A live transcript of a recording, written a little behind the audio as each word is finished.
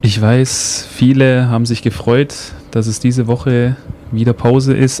Ich weiß, viele haben sich gefreut, dass es diese Woche wieder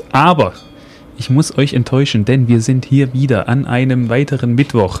Pause ist, aber ich muss euch enttäuschen, denn wir sind hier wieder an einem weiteren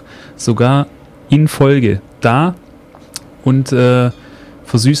Mittwoch, sogar in Folge da und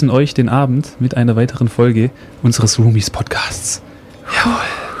versüßen euch den Abend mit einer weiteren Folge unseres Roomies Podcasts.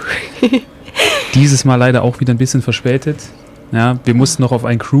 Jawohl. Dieses Mal leider auch wieder ein bisschen verspätet. Ja, wir mussten noch auf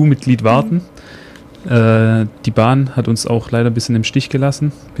ein Crewmitglied warten. Die Bahn hat uns auch leider ein bisschen im Stich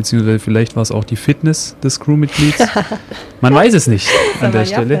gelassen, beziehungsweise vielleicht war es auch die Fitness des Crewmitglieds. Man weiß es nicht an der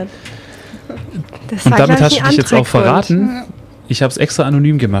Stelle. Und damit hast du dich jetzt auch verraten. Ich habe es extra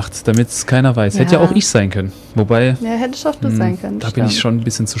anonym gemacht, damit es keiner weiß. Hätte ja auch ich sein können. Wobei, ja, hättest auch du sein können. Da bin ich schon ein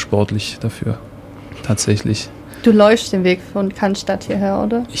bisschen zu sportlich dafür. Tatsächlich. Du läufst den Weg von Cannstatt hierher,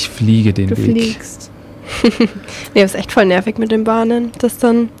 oder? Ich fliege den Weg. Du fliegst. Nee, das ist echt voll nervig mit den Bahnen, dass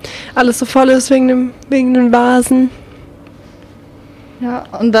dann alles so voll ist wegen den Vasen. Ja,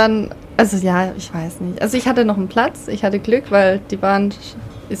 und dann, also ja, ich weiß nicht. Also ich hatte noch einen Platz, ich hatte Glück, weil die Bahn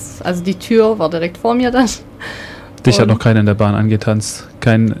ist, also die Tür war direkt vor mir dann. Dich hat noch keiner in der Bahn angetanzt.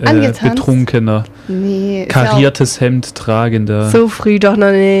 Kein betrunkener, kariertes Hemd tragender. So früh doch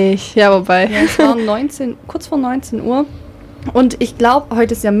noch nicht. Ja, wobei. Ja, es war kurz vor 19 Uhr. Und ich glaube,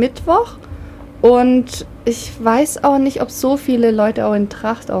 heute ist ja Mittwoch. Und ich weiß auch nicht, ob so viele Leute auch in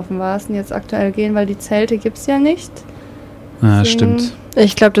Tracht auf dem Vasen jetzt aktuell gehen, weil die Zelte gibt es ja nicht. Ah, stimmt.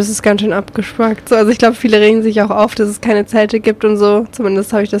 Ich glaube, das ist ganz schön abgeschmackt. So, also ich glaube, viele regen sich auch auf, dass es keine Zelte gibt und so.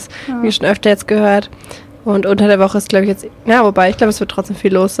 Zumindest habe ich das schon öfter jetzt gehört. Und unter der Woche ist, glaube ich, jetzt... Ja, wobei, ich glaube, es wird trotzdem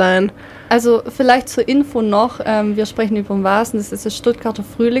viel los sein. Also vielleicht zur Info noch, wir sprechen über den Vasen, das ist das Stuttgarter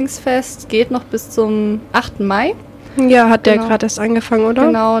Frühlingsfest, geht noch bis zum 8. Mai. Ja, hat der gerade erst angefangen, oder?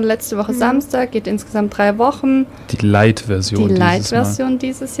 Genau, letzte Woche Samstag, geht insgesamt 3 Wochen. Die Light-Version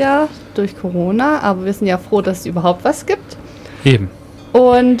dieses Jahr durch Corona, aber wir sind ja froh, dass es überhaupt was gibt. Eben.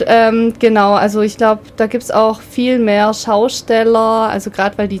 Und genau, also ich glaube, da gibt es auch viel mehr Schausteller, also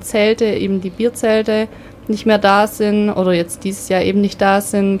gerade weil die Zelte, eben die Bierzelte, nicht mehr da sind oder jetzt dieses Jahr eben nicht da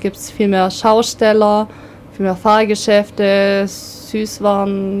sind, gibt es viel mehr Schausteller, viel mehr Fahrgeschäfte,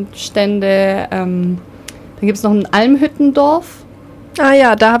 Süßwarenstände, dann gibt es noch ein Almhüttendorf. Ah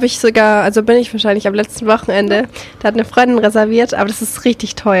ja, da habe ich sogar, also bin ich wahrscheinlich am letzten Wochenende, da hat eine Freundin reserviert, aber das ist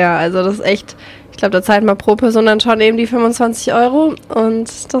richtig teuer, also das ist echt, ich glaube, da zahlt man pro Person dann schon eben die 25 €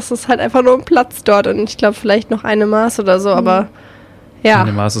 und das ist halt einfach nur ein Platz dort und ich glaube vielleicht noch eine Maß oder so, aber ja.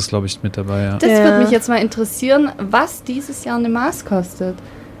 Eine Maß ist, glaube ich, mit dabei, ja. Das würde mich jetzt mal interessieren, was dieses Jahr eine Maß kostet.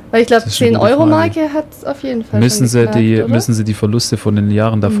 Weil ich glaube, 10-Euro-Marke hat es auf jeden Fall müssen sie die Verluste von den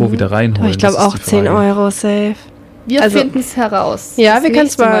Jahren davor wieder reinholen? Ich glaube auch 10 € safe. Wir finden es heraus. Ja, wir können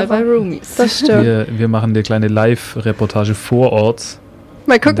es mal bei Roomies. Das stimmt. Wir machen eine kleine Live-Reportage vor Ort.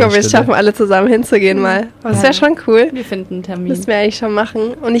 Mal gucken, ob wir es schaffen, alle zusammen hinzugehen mal. Aber das wäre schon cool. Wir finden einen Termin. Das wäre eigentlich schon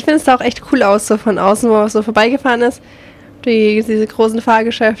machen. Und ich finde es da auch echt cool aus, so von außen, wo man so vorbeigefahren ist. Diese großen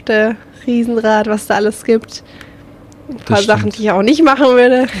Fahrgeschäfte, Riesenrad, was da alles gibt. Ein paar Sachen, die ich auch nicht machen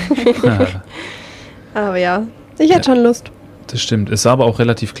würde. Aber ja, ich hätte schon Lust. Das stimmt. Es sah aber auch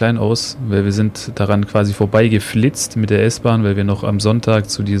relativ klein aus, weil wir sind daran quasi vorbeigeflitzt mit der S-Bahn, weil wir noch am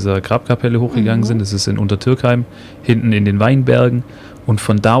Sonntag zu dieser Grabkapelle hochgegangen sind. Das ist in Untertürkheim, hinten in den Weinbergen. Und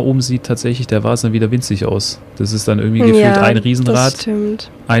von da oben sieht tatsächlich der Vasen wieder winzig aus. Das ist dann irgendwie gefühlt ein Riesenrad,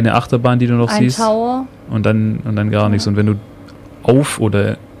 eine Achterbahn, die du noch siehst. Ein Tower. Und dann gar nichts. Und wenn du auf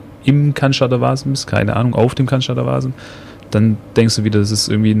oder im Cannstatter Vasen bist, keine Ahnung, auf dem Cannstatter Vasen, dann denkst du wieder, das ist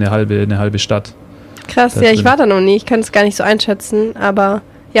irgendwie eine halbe Stadt. Krass, ja, ich war da noch nie, ich kann es gar nicht so einschätzen, aber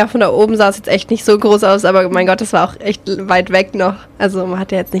ja, von da oben sah es jetzt echt nicht so groß aus, aber mein Gott, das war auch echt weit weg noch, also man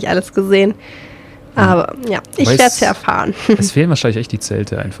hat ja jetzt nicht alles gesehen, aber ja, ich werde es ja erfahren. Es fehlen wahrscheinlich echt die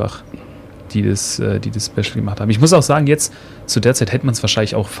Zelte einfach, die das Special gemacht haben. Ich muss auch sagen, jetzt zu der Zeit hätte man es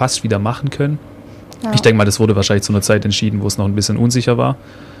wahrscheinlich auch fast wieder machen können. Ja. Ich denke mal, das wurde wahrscheinlich zu einer Zeit entschieden, wo es noch ein bisschen unsicher war,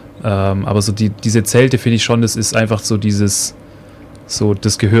 aber so diese Zelte finde ich schon, das ist einfach so dieses... So,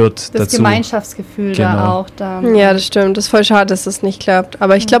 das gehört dazu. Das Gemeinschaftsgefühl da auch. Ja, das stimmt. Das ist voll schade, dass das nicht klappt.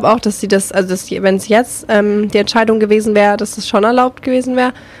 Aber ich glaube auch, dass sie das, also wenn es jetzt die Entscheidung gewesen wäre, dass das schon erlaubt gewesen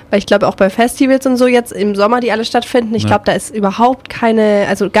wäre. Weil ich glaube auch bei Festivals und so jetzt im Sommer, die alle stattfinden, ich glaube, da ist überhaupt keine,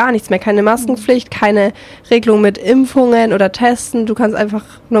 also gar nichts mehr. Keine Maskenpflicht, keine Regelung mit Impfungen oder Testen. Du kannst einfach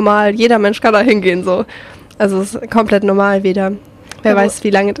normal, jeder Mensch kann da hingehen so. Also es ist komplett normal wieder. Wer weiß, wie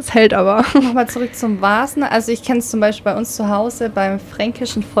lange das hält, aber... Nochmal zurück zum Vasen. Also ich kenne es zum Beispiel bei uns zu Hause beim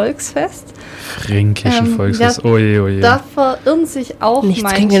Fränkischen Volksfest. Volksfest, oje. Da verirren sich auch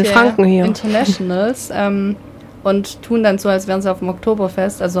manche Franken hier. Internationals. und tun dann so, als wären sie auf dem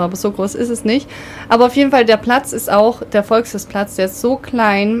Oktoberfest. Also, aber so groß ist es nicht. Aber auf jeden Fall, der Platz ist auch, der Volksfestplatz, der ist so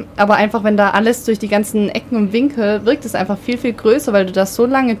klein, aber einfach, wenn da alles durch die ganzen Ecken und Winkel, wirkt es einfach viel, viel größer, weil du da so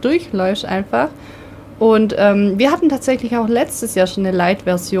lange durchläufst einfach. Und wir hatten tatsächlich auch letztes Jahr schon eine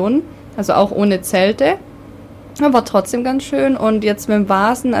Light-Version, also auch ohne Zelte. Aber trotzdem ganz schön. Und jetzt mit dem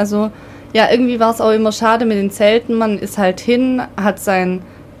Vasen, also ja, irgendwie war es auch immer schade mit den Zelten. Man ist halt hin, hat seinen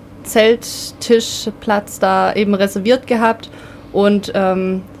Zelttischplatz da eben reserviert gehabt und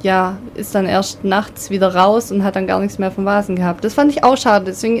ist dann erst nachts wieder raus und hat dann gar nichts mehr vom Vasen gehabt. Das fand ich auch schade,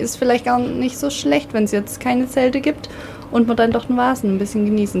 deswegen ist es vielleicht gar nicht so schlecht, wenn es jetzt keine Zelte gibt und man dann doch den Vasen ein bisschen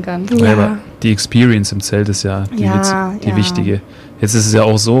genießen kann. Ja, aber die Experience im Zelt ist ja die wichtige. Jetzt ist es ja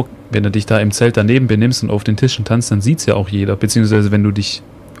auch so, wenn du dich da im Zelt daneben benimmst und auf den Tischen tanzt, dann sieht es ja auch jeder, beziehungsweise wenn du dich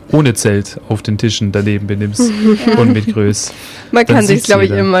ohne Zelt auf den Tischen daneben benimmst und mit Größ. Man kann sich, glaube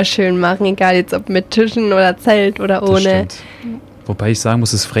ich, immer schön machen, egal jetzt ob mit Tischen oder Zelt oder ohne. Wobei ich sagen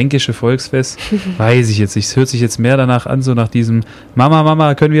muss, das fränkische Volksfest, weiß ich jetzt nicht. Es hört sich jetzt mehr danach an, so nach diesem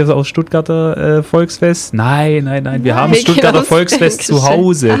Mama, können wir aus Stuttgarter Volksfest? Nein, wir haben das Stuttgarter Volksfest zu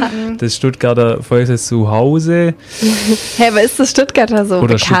Hause. Das Stuttgarter Volksfest zu Hause. Hä, aber ist das Stuttgarter so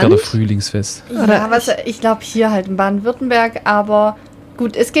Oder bekannt? Stuttgarter Frühlingsfest. Ja, ich glaube hier halt in Baden-Württemberg, aber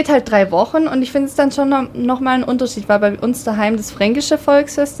gut, es geht halt 3 Wochen und ich finde es dann schon noch mal ein Unterschied, weil bei uns daheim das fränkische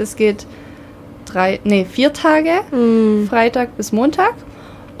Volksfest, das geht 4 Tage, Freitag bis Montag.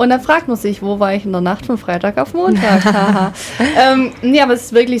 Und dann fragt man sich, wo war ich in der Nacht von Freitag auf Montag? Haha. Aber es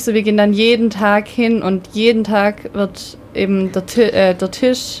ist wirklich so, wir gehen dann jeden Tag hin und jeden Tag wird eben der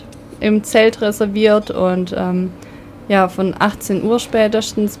Tisch im Zelt reserviert und von 18 Uhr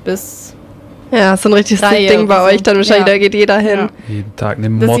spätestens bis... Ja, so ein richtiges Ding bei euch dann wahrscheinlich, da geht jeder hin. Ja. Jeden Tag eine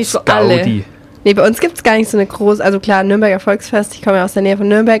Mordsgaudi. Nee, bei uns gibt es gar nicht so eine große, also klar, Nürnberger Volksfest, ich komme ja aus der Nähe von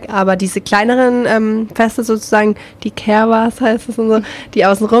Nürnberg, aber diese kleineren Feste sozusagen, die Kerbas heißt es und so, die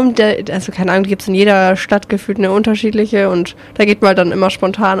außenrum, also keine Ahnung, die gibt es in jeder Stadt gefühlt eine unterschiedliche und da geht man halt dann immer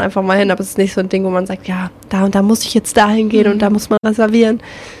spontan einfach mal hin, aber es ist nicht so ein Ding, wo man sagt, ja, da und da muss ich jetzt dahin gehen und da muss man reservieren.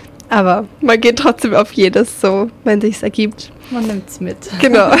 Aber man geht trotzdem auf jedes so, wenn sich's ergibt. Man nimmt's mit.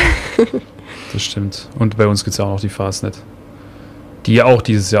 Genau. Das stimmt. Und bei uns gibt es ja auch noch die Fastnet, die ja auch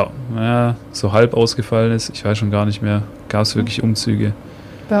dieses Jahr so halb ausgefallen ist. Ich weiß schon gar nicht mehr. Gab es wirklich Umzüge?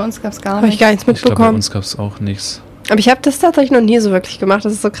 Bei uns gab es gar nichts. Habe ich gar nichts mitbekommen. Ich glaube, bei uns gab es auch nichts. Aber ich habe das tatsächlich noch nie so wirklich gemacht.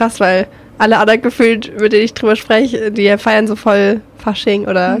 Das ist so krass, weil alle anderen gefühlt, mit denen ich drüber spreche, die feiern so voll Fasching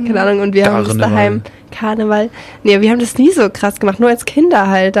oder keine Ahnung. Und wir haben das daheim, Karneval. Nee, wir haben das nie so krass gemacht. Nur als Kinder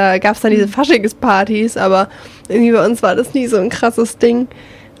halt. Da gab es dann diese Faschingspartys, aber irgendwie bei uns war das nie so ein krasses Ding.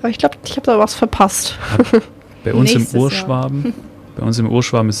 Aber ich glaube, ich habe da was verpasst. Bei uns im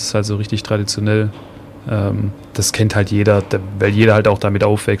Urschwaben ist es halt so richtig traditionell. Das kennt halt jeder, weil jeder halt auch damit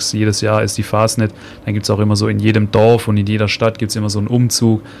aufwächst. Jedes Jahr ist die Fastnet. Dann gibt es auch immer so in jedem Dorf und in jeder Stadt gibt es immer so einen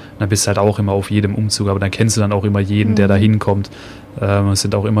Umzug. Dann bist du halt auch immer auf jedem Umzug, aber dann kennst du dann auch immer jeden, der da hinkommt. Es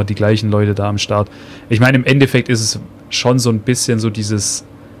sind auch immer die gleichen Leute da am Start. Ich meine, im Endeffekt ist es schon so ein bisschen so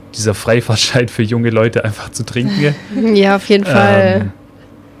dieser Freifahrtschein für junge Leute einfach zu trinken. Ja, auf jeden Fall.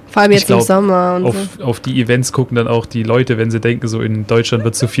 Vor allem jetzt im Sommer. Und auf die Events gucken dann auch die Leute, wenn sie denken, so in Deutschland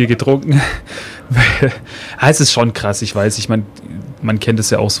wird zu viel getrunken. Es ist schon krass, ich weiß. Ich meine, man kennt es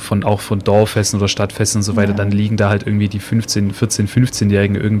ja auch so von Dorffesten oder Stadtfesten und so weiter. Dann liegen da halt irgendwie die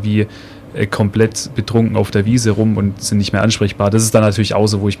 15-Jährigen irgendwie komplett betrunken auf der Wiese rum und sind nicht mehr ansprechbar. Das ist dann natürlich auch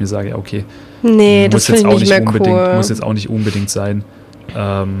so, wo ich mir sage, okay, nee, das finde ich nicht mehr cool. Muss jetzt auch nicht unbedingt sein.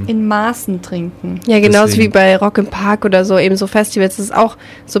 In Maßen trinken. Ja, genauso wie bei Rock im Park oder so, eben so Festivals, das ist auch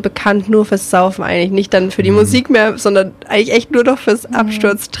so bekannt nur fürs Saufen eigentlich, nicht dann für die Musik mehr, sondern eigentlich echt nur noch fürs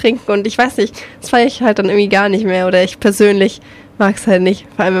Absturztrinken und ich weiß nicht, das feiere ich halt dann irgendwie gar nicht mehr oder ich persönlich mag es halt nicht,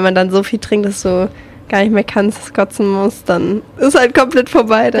 vor allem wenn man dann so viel trinkt, dass du gar nicht mehr kannst, kotzen musst, dann ist halt komplett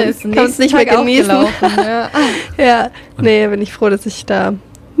vorbei, dann kann man es nicht mehr genießen. Ja, nee, bin ich froh, dass ich da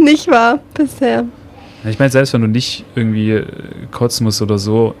nicht war bisher. Ich meine, selbst wenn du nicht irgendwie kotzen musst oder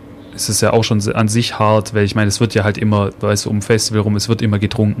so, ist es ja auch schon an sich hart, weil ich meine, es wird ja halt immer, weißt du, um Festival rum, es wird immer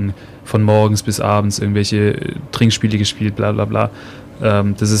getrunken, von morgens bis abends irgendwelche Trinkspiele gespielt, bla bla bla.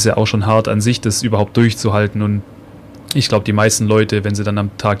 Das ist ja auch schon hart an sich, das überhaupt durchzuhalten und ich glaube, die meisten Leute, wenn sie dann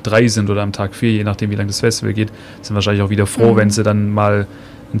am Tag 3 sind oder am Tag 4, je nachdem wie lange das Festival geht, sind wahrscheinlich auch wieder froh, wenn sie dann mal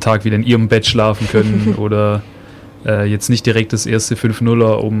einen Tag wieder in ihrem Bett schlafen können oder jetzt nicht direkt das erste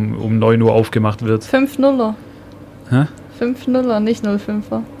 5-0er um 9 Uhr aufgemacht wird. 5-0er. Hä? 5-0er, nicht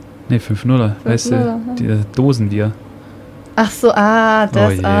 0-5er. Ne, 5-0er, weißt du, die Dosenbier. Ach so,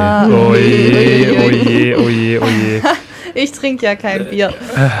 das. Oh je. Ich trinke ja kein Bier.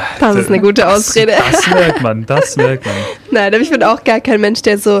 Das ist eine gute Ausrede. Das merkt man. Nein, aber ich bin auch gar kein Mensch,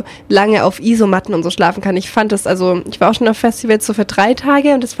 der so lange auf Isomatten und so schlafen kann. Ich war auch schon auf Festivals so für 3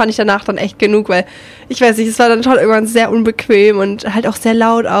 Tage und das fand ich danach dann echt genug, weil ich weiß nicht, es war dann schon irgendwann sehr unbequem und halt auch sehr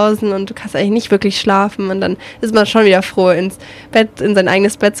laut außen und du kannst eigentlich nicht wirklich schlafen und dann ist man schon wieder froh, in sein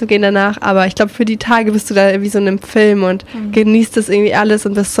eigenes Bett zu gehen danach. Aber ich glaube, für die Tage bist du da wie so in einem Film und genießt das irgendwie alles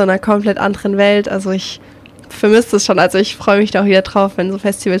und bist so in einer komplett anderen Welt. Also ich vermisse es schon. Also ich freue mich da auch wieder drauf, wenn so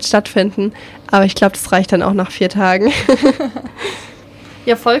Festivals stattfinden. Aber ich glaube, das reicht dann auch nach 4 Tagen.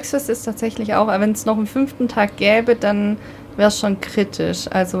 Ja, Volksfest ist tatsächlich auch, wenn es noch einen 5. Tag gäbe, dann wäre es schon kritisch.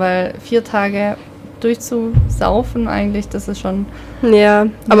 Also weil 4 Tage durchzusaufen eigentlich, das ist schon... Ja,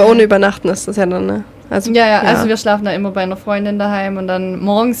 aber ohne Übernachten ist das ja dann, ne? Also, ja, also wir schlafen da immer bei einer Freundin daheim und dann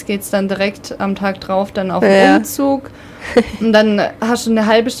morgens geht es dann direkt am Tag drauf dann auf den Umzug. Und dann hast du eine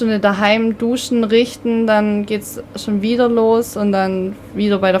halbe Stunde daheim, duschen, richten, dann geht's schon wieder los und dann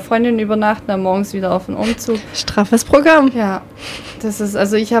wieder bei der Freundin übernachten, dann morgens wieder auf den Umzug. Straffes Programm. Ja, das ist,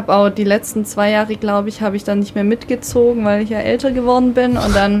 also ich habe auch die letzten 2 Jahre, glaube ich, habe ich dann nicht mehr mitgezogen, weil ich ja älter geworden bin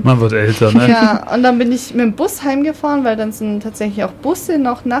und dann... Man wird älter, ne? Ja, und dann bin ich mit dem Bus heimgefahren, weil dann sind tatsächlich auch Busse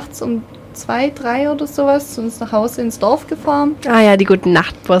noch nachts um 2, 3 oder sowas zu uns nach Hause ins Dorf gefahren. Ah ja, die guten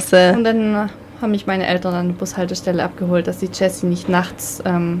Nachtbusse. Und dann haben mich meine Eltern an der Bushaltestelle abgeholt, dass die Jessie nicht nachts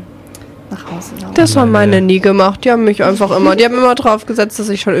nach Hause laufen. Das haben meine nie gemacht. Die haben mich einfach die haben immer drauf gesetzt, dass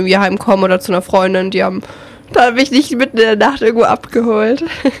ich schon irgendwie heimkomme oder zu einer Freundin. Da habe ich nicht mitten in der Nacht irgendwo abgeholt.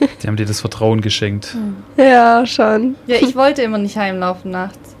 Die haben dir das Vertrauen geschenkt. Ja, schon. Ja, ich wollte immer nicht heimlaufen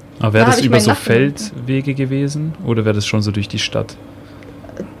nachts. Aber wäre das über so Feldwege gewesen oder wäre das schon so durch die Stadt?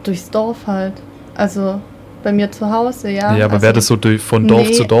 Durchs Dorf halt. Also bei mir zu Hause, ja. Ja, aber also, wäre das so von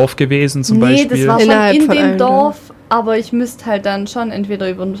Dorf zu Dorf gewesen zum Beispiel? Nee, das war schon Innerhalb in von dem einem Dorf, aber ich müsste halt dann schon entweder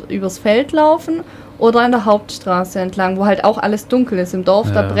übers Feld laufen oder an der Hauptstraße entlang, wo halt auch alles dunkel ist. Im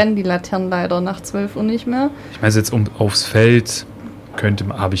Dorf, da brennen die Laternen leider nach 12 Uhr nicht mehr. Ich meine jetzt aufs Feld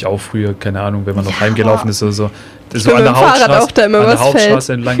habe ich auch früher, keine Ahnung, wenn man noch heimgelaufen ist oder so. So an der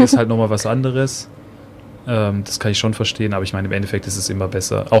Hauptstraße entlang ist halt nochmal was anderes. Das kann ich schon verstehen, aber ich meine, im Endeffekt ist es immer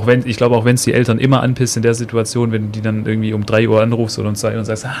besser. Ich glaube, auch wenn es die Eltern immer anpisst in der Situation, wenn du die dann irgendwie um 3 Uhr anrufst oder um 2 Uhr und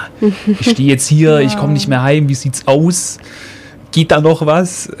sagst, ich stehe jetzt hier, ich komme nicht mehr heim, wie sieht's aus? Geht da noch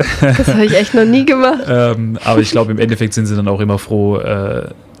was? Das habe ich echt noch nie gemacht. Aber ich glaube, im Endeffekt sind sie dann auch immer froh,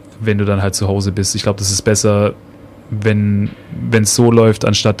 wenn du dann halt zu Hause bist. Ich glaube, das ist besser, wenn es so läuft,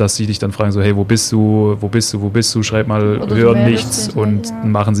 anstatt dass sie dich dann fragen, so, hey, wo bist du, schreib mal, oder hören nichts und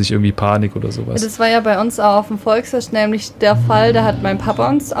machen sich irgendwie Panik oder sowas. Ja, das war ja bei uns auch auf dem Volksfest nämlich der Fall, da hat mein Papa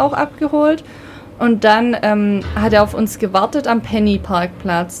uns auch abgeholt und dann hat er auf uns gewartet am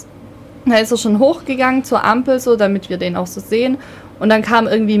Penny-Parkplatz. Da ist er schon hochgegangen zur Ampel, so, damit wir den auch so sehen und dann kam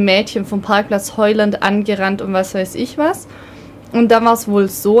irgendwie ein Mädchen vom Parkplatz heulend angerannt und was weiß ich was. Und dann war es wohl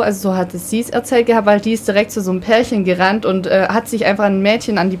so, also so hatte sie es erzählt gehabt, weil die ist direkt zu so einem Pärchen gerannt und hat sich einfach ein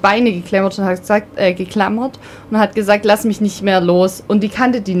Mädchen an die Beine geklammert und hat gesagt, lass mich nicht mehr los. Und die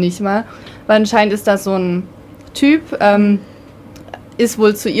kannte die nicht mal, weil anscheinend ist da so ein Typ, ist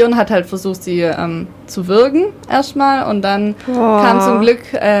wohl zu ihr und hat halt versucht, sie zu würgen erstmal. Und dann kam zum Glück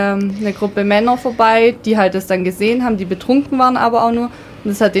eine Gruppe Männer vorbei, die halt das dann gesehen haben, die betrunken waren aber auch nur.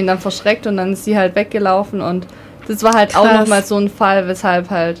 Und das hat den dann verschreckt und dann ist sie halt weggelaufen und das war halt auch nochmal so ein Fall, weshalb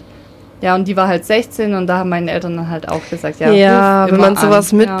halt, ja, und die war halt 16 und da haben meine Eltern dann halt auch gesagt, wenn man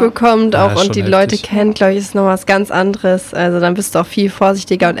sowas mitbekommt auch und die heftig. Leute kennt, glaube ich, ist noch was ganz anderes. Also dann bist du auch viel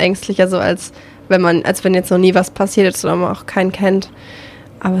vorsichtiger und ängstlicher, so als wenn jetzt noch nie was passiert ist oder man auch keinen kennt.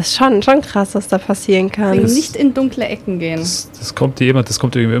 Aber es ist schon krass, was da passieren kann. Nicht in dunkle Ecken gehen. Das kommt dir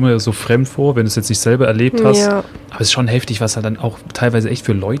immer so fremd vor, wenn du es jetzt nicht selber erlebt hast. Ja. Aber es ist schon heftig, was halt dann auch teilweise echt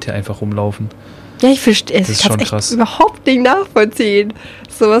für Leute einfach rumlaufen. Ja, ich verstehe es. Ich kann es echt überhaupt nicht nachvollziehen.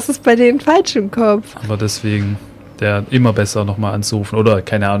 So, was ist bei denen falsch im Kopf? Aber deswegen, immer besser nochmal anzurufen. Oder,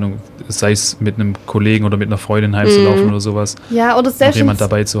 keine Ahnung, sei es mit einem Kollegen oder mit einer Freundin heimzulaufen oder sowas. Ja, oder selbst jemand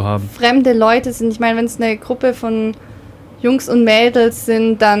dabei zu haben. Fremde Leute sind. Ich meine, wenn es eine Gruppe von Jungs und Mädels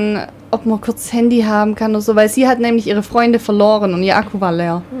sind, dann ob man kurz das Handy haben kann oder so. Weil sie hat nämlich ihre Freunde verloren und ihr Akku war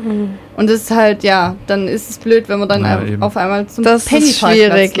leer. Und das ist halt, dann ist es blöd, wenn man dann auf einmal zum Penny-Parkplatz läuft. Das ist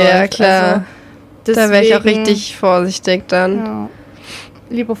schwierig, ja, klar. Also, deswegen, da wäre ich auch richtig vorsichtig dann. Ja.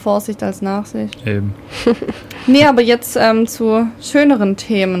 Lieber Vorsicht als Nachsicht. Eben. Nee, aber jetzt zu schöneren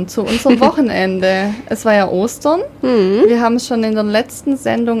Themen, zu unserem Wochenende. Es war ja Ostern. Wir haben es schon in der letzten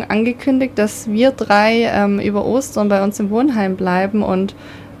Sendung angekündigt, dass wir 3 über Ostern bei uns im Wohnheim bleiben und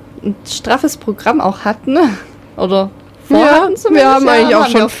ein straffes Programm auch hatten. Oder vorhatten zumindest. Wir haben eigentlich auch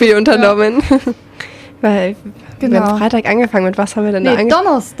schon viel unternommen. Weil Genau. Wir haben Freitag angefangen. Mit was haben wir denn da angefangen?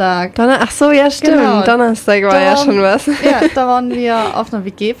 Donnerstag. Ach so, ja, stimmt. Genau. Donnerstag war ja schon was. Ja, da waren wir auf einer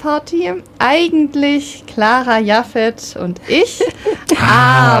WG-Party. Eigentlich Clara, Jafet und ich.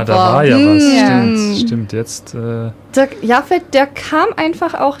 Aber da war ja was. Stimmt. Jetzt. Der Jafet, der kam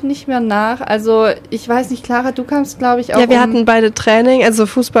einfach auch nicht mehr nach. Also, ich weiß nicht, Clara, du kamst, glaube ich, auch. Ja, wir hatten beide Training, also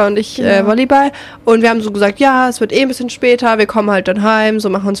Fußball und ich Volleyball. Und wir haben so gesagt, ja, es wird ein bisschen später, wir kommen halt dann heim, so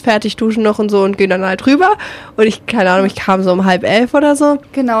machen uns fertig, duschen noch und so und gehen dann halt rüber. Und ich, keine Ahnung, ich kam so um 10:30 oder so.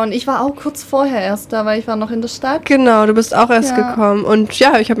 Genau, und ich war auch kurz vorher erst da, weil ich war noch in der Stadt. Genau, du bist auch erst gekommen. Und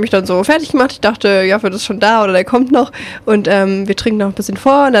ja, ich habe mich dann so fertig gemacht. Ich dachte, Jafet ist schon da oder der kommt noch. Und wir trinken noch ein bisschen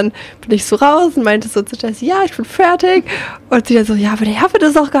vor. Und dann bin ich so raus und meinte so zu Jessie, ja, ich bin fertig. Und sie dann so, ja, aber der Jafet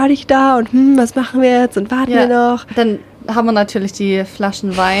ist auch gar nicht da. Und was machen wir jetzt? Und warten wir noch? Dann haben wir natürlich die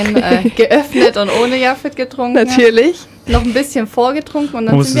Flaschen Wein geöffnet und ohne Jafet getrunken. Natürlich. Noch ein bisschen vorgetrunken und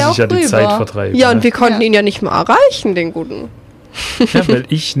dann musste sind wir auch sich ja rüber. die Zeit vertreiben. Ja, und wir konnten ihn ja nicht mehr erreichen, den Guten. Ja, weil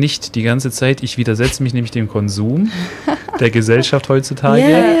ich nicht die ganze Zeit, ich widersetze mich nämlich dem Konsum der Gesellschaft heutzutage.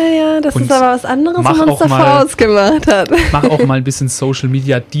 Ja, das Und ist aber was anderes, was mach man uns auch davor mal- ausgemacht hat. Mach auch mal ein bisschen Social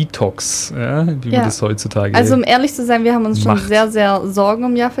Media Detox, wie man das heutzutage. Also um ehrlich zu sein, wir haben uns schon macht. sehr, sehr Sorgen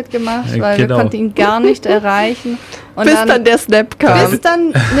um Jafet gemacht, weil Genau. wir konnten ihn gar nicht erreichen. Und Bis dann der Snap kam. bis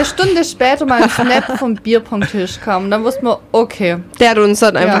dann eine Stunde später mal ein Snap vom Bierpong-Tisch kam. Dann wussten wir, okay. Der hat uns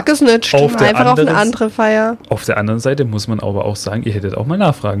dann einfach gesnitcht. Auf der Einfach auf eine anderen- andere Feier. Auf der anderen Seite muss man aber auch sagen, ihr hättet auch mal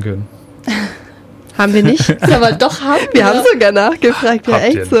nachfragen können. Haben wir nicht. Aber doch haben Wir haben sogar nachgefragt, ja, Habt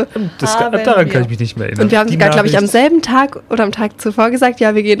echt ihr? so. Daran kann ich mich nicht mehr erinnern. Und wir haben Die sogar, glaube ich, am Nachricht- selben Tag oder am Tag zuvor gesagt,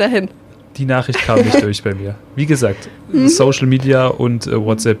 ja, wir gehen dahin. Die Nachricht kam nicht durch bei mir. Wie gesagt, Social Media und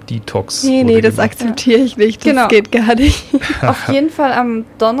WhatsApp Detox. Nee, wurde das gemacht. akzeptiere ich nicht. Das Genau. geht gar nicht. Auf jeden Fall am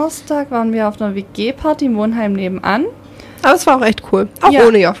Donnerstag waren wir auf einer WG-Party im Wohnheim nebenan. Aber es war auch echt cool. Auch Ja.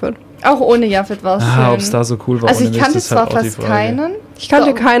 ohne Jafet. Auch ohne Jafet war es schön. Ob es da so cool war. Also ohne ich mich, kannte das ist zwar halt auch die fast Frage. keinen. Ich kannte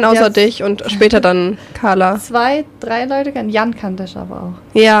So, keinen außer ja, dich und später dann Carla. 2, 3 Leute kannte Jan kannte ich aber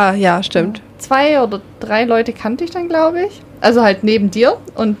auch. Ja, stimmt. 2 oder 3 Leute kannte ich dann, glaube ich. Also halt neben dir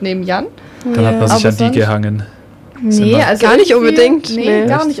und neben Jan. Dann hat man sich Aber an die sonst- gehangen. Nee, also Gar nicht irgendwie- unbedingt. Nee, Nee.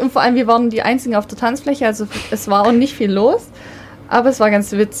 gar nicht. Und vor allem, wir waren die Einzigen auf der Tanzfläche, also es war auch nicht viel los. Aber es war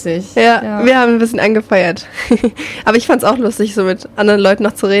ganz witzig. Ja, wir haben ein bisschen angefeuert. Aber ich fand es auch lustig, so mit anderen Leuten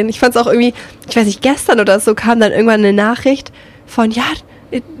noch zu reden. Ich fand es auch irgendwie, ich weiß nicht, gestern oder so kam dann irgendwann eine Nachricht von, ja,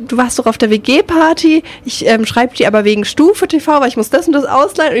 du warst doch auf der WG-Party, ich schreibe dir aber wegen Stufe TV, weil ich muss das und das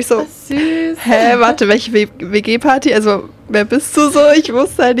ausleihen. Und ich so, Süß. hä, warte, welche WG-Party? Also, wer bist du so? Ich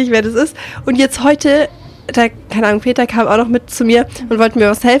wusste halt nicht, wer das ist. Und jetzt heute, keine Ahnung, Peter kam auch noch mit zu mir und wollte mir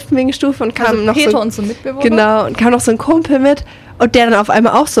was helfen wegen Stufe und kam Also noch Peter, so, unser Mitbewohner. genau, und kam noch so ein Kumpel mit und der dann auf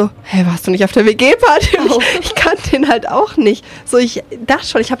einmal auch so, hä, warst du nicht auf der WG-Party? Und ich kannte den halt auch nicht. So, ich dachte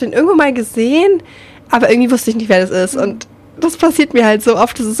schon, ich habe den irgendwo mal gesehen, aber irgendwie wusste ich nicht, wer das ist. Und das passiert mir halt so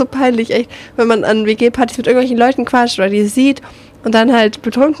oft, das ist so peinlich, echt, wenn man an WG-Partys mit irgendwelchen Leuten quatscht oder die sieht und dann halt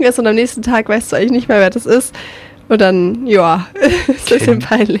betrunken ist und am nächsten Tag weißt du eigentlich nicht mehr, wer das ist. Und dann, ja, ist ein bisschen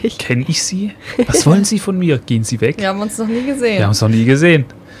peinlich. Kenne ich Sie? Was wollen Sie von mir? Gehen Sie weg? Wir haben uns noch nie gesehen. Wir haben es noch nie gesehen.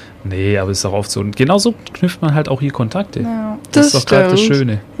 Nee, aber es ist doch oft so. Und genauso knüpft man halt auch hier Kontakte. Ja. Das ist doch gerade das stimmt.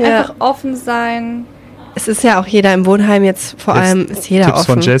 Schöne. Ja. Einfach offen sein. Es ist ja auch jeder im Wohnheim jetzt, vor allem ist jeder Tipps offen.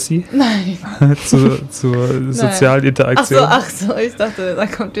 von Jessie Nein. zur sozialen Interaktion. Ach so, ich dachte, da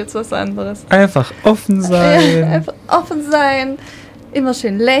kommt jetzt was anderes. Einfach offen sein. Einfach offen sein, immer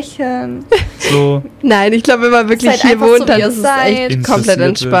schön lächeln. So Nein, ich glaube, wenn man wirklich Seid hier einfach so, wohnt, dann wie ihr ist es seid. echt komplett interessiert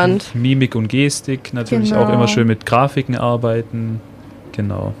entspannt. werden. Mimik und Gestik. Natürlich Genau. auch immer schön mit Grafiken arbeiten.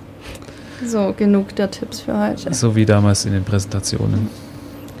 Genau. So, genug der Tipps für heute. So wie damals in den Präsentationen.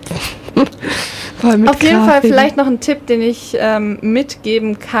 Voll mit Auf jeden Fall Grafiken. vielleicht noch ein Tipp, den ich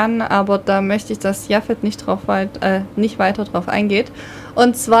mitgeben kann, aber da möchte ich, dass Jafet nicht weiter drauf eingeht.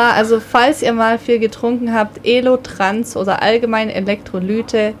 Und zwar, also falls ihr mal viel getrunken habt, Elotrans oder allgemein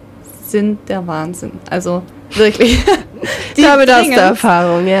Elektrolyte sind der Wahnsinn. Also wirklich. Ich habe das bringen- der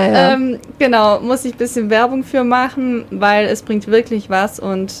Erfahrung, ja. Genau, muss ich ein bisschen Werbung für machen, weil es bringt wirklich was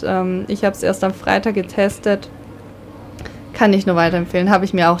und ich habe es erst am Freitag getestet. Kann ich nur weiterempfehlen. Habe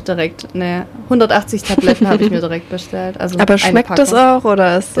ich mir auch direkt 180 Tabletten habe ich mir direkt bestellt. Also Aber eine schmeckt das Packung. auch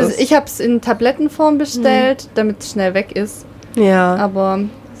oder ist das? Ich habe es in Tablettenform bestellt, damit es schnell weg ist. Ja. Aber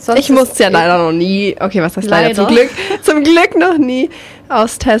sonst Ich musste es ja leider noch nie, okay, was heißt leider? Leider. Zum Glück noch nie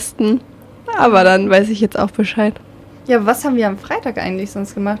austesten. Aber dann weiß ich jetzt auch Bescheid. Ja, was haben wir am Freitag eigentlich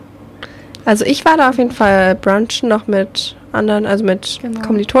sonst gemacht? Also ich war da auf jeden Fall brunchen noch mit anderen, also mit Genau.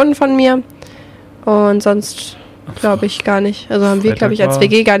 Kommilitonen von mir. Und sonst glaube ich gar nicht. Also haben wir, Freitag glaube ich, als war-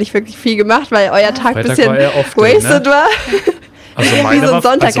 WG gar nicht wirklich viel gemacht, weil euer Tag ein Freitag bisschen war eher off, wasted ne? war. Also Wie meine so ein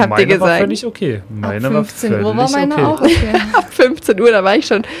Sonntag habt ihr war gesagt. völlig okay. Meine Ab 15 Uhr war meine okay. auch okay. Ab 15 Uhr, da war ich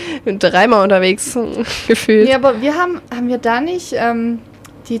schon 3-mal unterwegs gefühlt. Ja, aber haben wir da nicht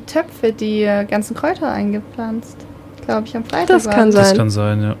die Töpfe, die ganzen Kräuter eingepflanzt? Glaube ich, am Freitag. Das kann Das sein. kann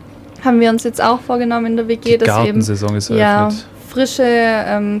sein, ja. Haben wir uns jetzt auch vorgenommen in der WG, Die dass eben Gartensaison ist eröffnet.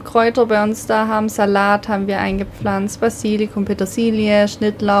 frische Kräuter bei uns da haben. Salat haben wir eingepflanzt, Basilikum, Petersilie,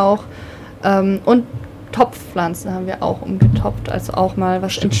 Schnittlauch und Topfpflanzen haben wir auch umgetopft. Also auch mal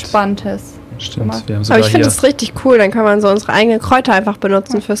was Stimmt. Entspanntes. Stimmt. Wir haben Aber sogar ich finde hier das richtig cool, dann kann man so unsere eigenen Kräuter einfach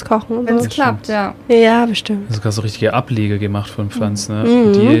benutzen fürs Kochen und Wenn so. es klappt, ja. Ja, bestimmt. sogar so richtige Ableger gemacht von Pflanzen. Ne?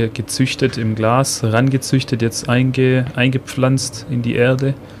 Mhm. Die gezüchtet im Glas, rangezüchtet, jetzt eingepflanzt in die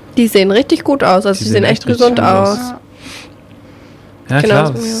Erde. Die sehen richtig gut aus, also die sehen echt richtig gesund gut aus. Ja. Ja, Genau, klar,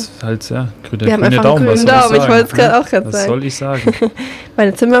 so, das ist halt, ja, der Wir haben grüne einfach einen Daumen, was grünen soll Daumen, ich sagen, wollte es gerade ne? auch gerade Was sagen. soll ich sagen?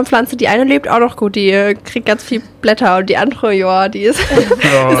 Meine Zimmerpflanze, die eine lebt auch noch gut, die kriegt ganz viel Blätter und die andere, ja, die ist,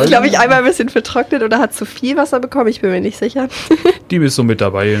 ist glaube ich, einmal ein bisschen vertrocknet oder hat zu viel Wasser bekommen, ich bin mir nicht sicher. Die ist so mit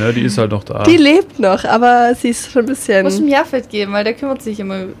dabei, ne? Die ist halt noch da. Die lebt noch, aber sie ist schon ein bisschen... Muss dem Jafet geben, weil der kümmert sich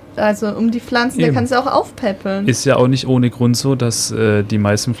immer um die Pflanzen, der Eben. kann sie auch aufpäppeln. Ist ja auch nicht ohne Grund so, dass die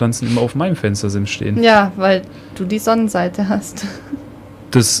meisten Pflanzen immer auf meinem Fenstersims stehen. Ja, weil du die Sonnenseite hast.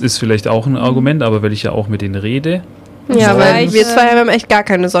 Das ist vielleicht auch ein Argument, aber weil ich ja auch mit denen rede. Ja, weil ich, wir zwei haben echt gar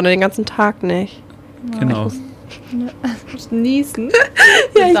keine Sonne, den ganzen Tag nicht. Genau. Du musst niesen.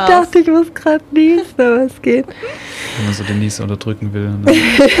 Ja, ich dachte, ich muss gerade niesen, aber es geht. Wenn man so den Nies unterdrücken will und dann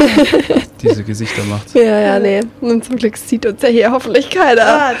diese Gesichter macht. Ja, nee. Und zum Glück sieht uns ja hier hoffentlich keiner.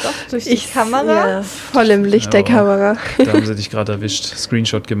 Ah, doch, durch die Kamera. Ja, voll im Licht der Ja. Kamera. Da haben sie dich gerade erwischt.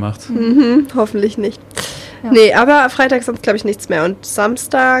 Screenshot gemacht. Mhm, hoffentlich nicht. Ja. Nee, aber Freitag sonst glaube ich nichts mehr. Und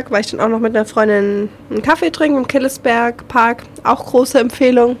Samstag war ich dann auch noch mit einer Freundin einen Kaffee trinken im Killesberg Park. Auch große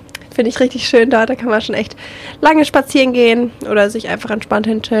Empfehlung. Finde ich richtig schön da. Da kann man schon echt lange spazieren gehen oder sich einfach entspannt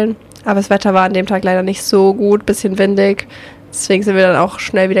hinchillen. Aber das Wetter war an dem Tag leider nicht so gut, bisschen windig. Deswegen sind wir dann auch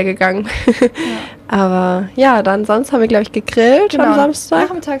schnell wieder gegangen. Aber ja, dann sonst haben wir, glaube ich, gegrillt am Samstag.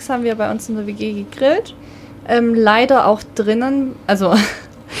 Nachmittags haben wir bei uns in der WG gegrillt. Leider auch drinnen, also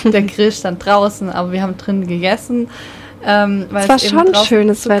der Grill stand draußen, aber wir haben drinnen gegessen. Weil Es war eben schon draußen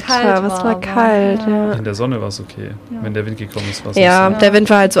schönes zu Wetter, kalt aber es war kalt. Ja. In der Sonne war es okay. Ja. Wenn der Wind gekommen ist, war es Ja, nicht der Wind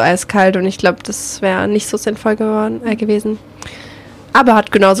war halt so eiskalt und ich glaube, das wäre nicht so sinnvoll gewesen. Aber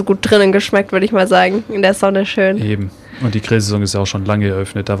hat genauso gut drinnen geschmeckt, würde ich mal sagen. In der Sonne schön. so. Eben. Und die Grillsaison ist ja auch schon lange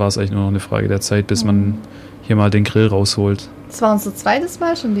eröffnet. Da war es eigentlich nur noch eine Frage der Zeit, bis man hier mal den Grill rausholt. Das war unser zweites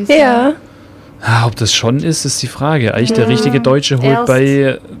Mal schon dieses Jahr. Ja, Ah, ob das schon ist die Frage. Eigentlich der richtige Deutsche holt Erst.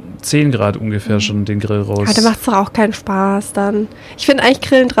 bei 10 Grad ungefähr schon den Grill raus. aber da macht es doch auch keinen Spaß dann. Ich finde eigentlich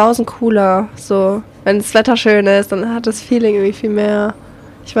Grillen draußen cooler. So, wenn das Wetter schön ist, dann hat das Feeling irgendwie viel mehr.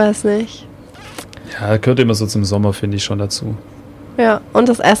 Ich weiß nicht. Ja, gehört immer so zum Sommer, finde ich, schon dazu. Ja, und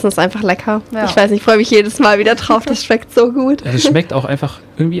das Essen ist einfach lecker. Ja. Ich weiß nicht, ich freue mich jedes Mal wieder drauf. Das schmeckt so gut. Ja, das schmeckt auch einfach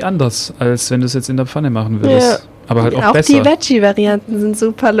irgendwie anders, als wenn du es jetzt in der Pfanne machen würdest. Ja. Aber halt auch, Auch besser. die Veggie-Varianten sind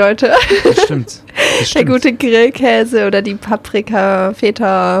super, Leute. Das stimmt. Das Der stimmt. gute Grillkäse oder die Die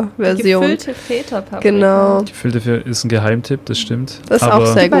Paprika-Feta-Version. gefüllte Feta-Paprika. Genau. Die Filter ist ein Geheimtipp, das stimmt. Das ist Aber auch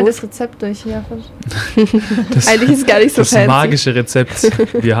sehr Gib mal gut. das Rezept durch hier. das, Eigentlich ist es gar nicht so das fancy. magische Rezept.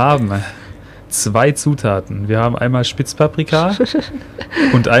 Wir haben 2 Zutaten. Wir haben einmal Spitzpaprika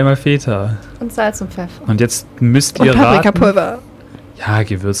und einmal Feta. Und Salz und Pfeffer. Und jetzt müsst Und ihr raten. Paprikapulver. Ja,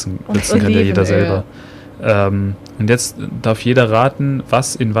 Gewürzen Und kann ja jeder Olivenöl. selber. Und jetzt darf jeder raten,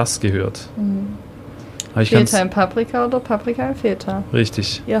 was in was gehört. Aber ich kann's, Feta in Paprika oder Paprika in Feta.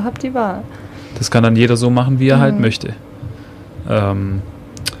 richtig. Ihr habt die Wahl. Das kann dann jeder so machen, wie er halt Mhm. möchte.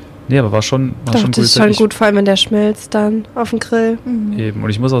 Nee, aber war schon Doch, das ist cool. schon gut, vor allem wenn der schmilzt dann auf dem Grill. Eben. Und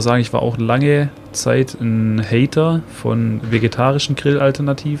ich muss auch sagen, ich war auch lange Zeit ein Hater von vegetarischen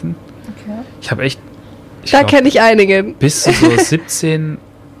Grillalternativen. Okay. Ich habe echt, Da kenne ich einige. bis zu so 17,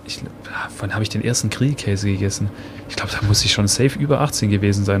 wann habe ich den ersten Grillkäse gegessen? Ich glaube, da muss ich schon safe über 18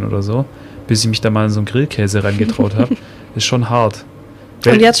 gewesen sein oder so, bis ich mich da mal in so einen Grillkäse reingetraut habe. Ist schon hart.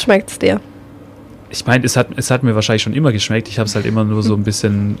 Und jetzt schmeckt es dir. Ich meine, es hat mir wahrscheinlich schon immer geschmeckt. Ich habe es halt immer nur so ein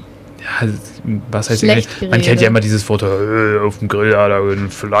bisschen, ja, was heißt Schlecht eigentlich? Man geredet. kennt ja immer dieses Foto, auf dem Grill, da ein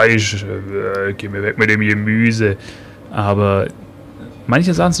Fleisch, geh mir weg mit dem Gemüse. Aber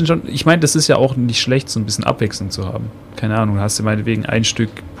manche Sachen sind schon, ich meine, das ist ja auch nicht schlecht, so ein bisschen Abwechslung zu haben. Keine Ahnung, hast du meinetwegen ein Stück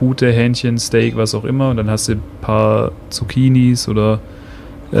Pute, Hähnchen, Steak, was auch immer, und dann hast du ein paar Zucchinis oder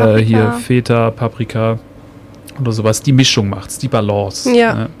Paprika. hier Feta, Paprika oder sowas. Die Mischung macht's, die Balance.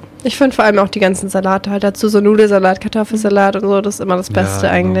 Ja. Ne? Ich finde vor allem auch die ganzen Salate halt dazu, so Nudelsalat, Kartoffelsalat und so, das ist immer das Beste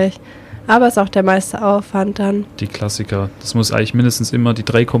Ja, genau. eigentlich. Aber ist auch der meiste Aufwand dann. Die Klassiker. Das muss eigentlich mindestens immer die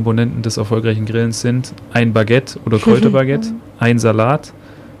 3 Komponenten des erfolgreichen Grillens sind. Ein Baguette oder Kräuterbaguette, ein Salat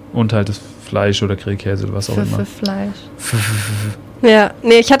und halt das Fleisch oder Grillkäse oder was auch immer. Für Fleisch. Ja,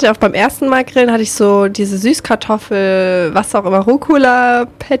 nee, ich hatte auch beim ersten Mal grillen, hatte ich so diese Süßkartoffel, was auch immer,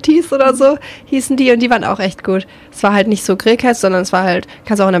 Rucola-Patties oder so hießen die und die waren auch echt gut. Es war halt nicht so Grillkäse, sondern es war halt,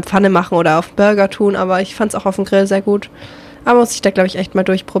 kannst du auch in der Pfanne machen oder auf Burger tun, aber ich fand es auch auf dem Grill sehr gut. Aber muss ich da, glaube ich, echt mal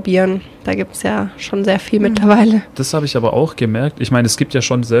durchprobieren. Da gibt es ja schon sehr viel mittlerweile. Das habe ich aber auch gemerkt. Ich meine, es gibt ja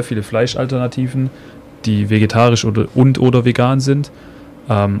schon sehr viele Fleischalternativen, die vegetarisch oder vegan sind.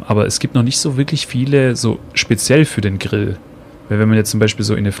 Aber es gibt noch nicht so wirklich viele so speziell für den Grill. Weil wenn man jetzt zum Beispiel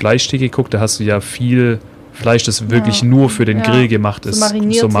so in eine Fleischtheke guckt, da hast du ja viel Fleisch, das wirklich nur für den Grill gemacht ist.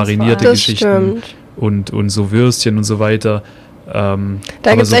 So marinierte Geschichten und so Würstchen und so weiter. Da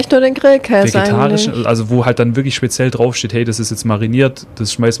gibt es so echt nur den Grillkäse vegetarisch, eigentlich. Also wo halt dann wirklich speziell draufsteht, hey, das ist jetzt mariniert,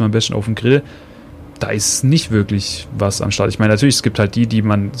 das schmeißt man am besten auf den Grill. Da ist nicht wirklich was am Start. Ich meine, natürlich, es gibt halt die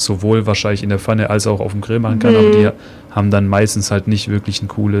man sowohl wahrscheinlich in der Pfanne als auch auf dem Grill machen kann, aber die haben dann meistens halt nicht wirklich eine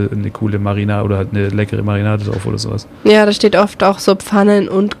coole Marinade oder halt eine leckere Marinade drauf oder sowas. Ja, da steht oft auch so Pfannen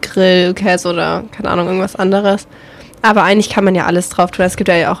und Grillkäse oder, keine Ahnung, irgendwas anderes. Aber eigentlich kann man ja alles drauf tun. Es gibt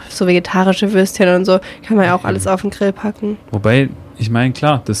ja auch so vegetarische Würstchen und so, kann man ja auch alles auf den Grill packen. Wobei, ich meine,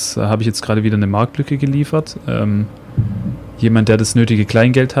 klar, das habe ich jetzt gerade wieder eine Marktlücke geliefert. Jemand, der das nötige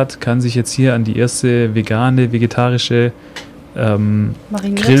Kleingeld hat, kann sich jetzt hier an die erste vegetarische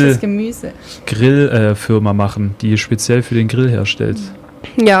Grillfirma machen, die speziell für den Grill herstellt.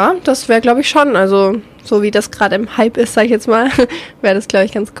 Ja, das wäre, glaube ich, schon. Also, so wie das gerade im Hype ist, sag ich jetzt mal, wäre das, glaube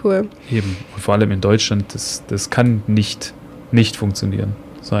ich, ganz cool. Eben. Und vor allem in Deutschland, das kann nicht funktionieren,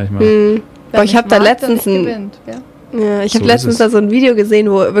 sag ich mal. Aber ich habe da letztens letztens da so ein Video gesehen,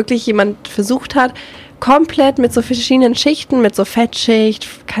 wo wirklich jemand versucht hat, komplett mit so verschiedenen Schichten, mit so Fettschicht,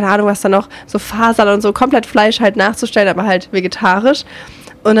 keine Ahnung was da noch, so Fasern und so, komplett Fleisch halt nachzustellen, aber halt vegetarisch.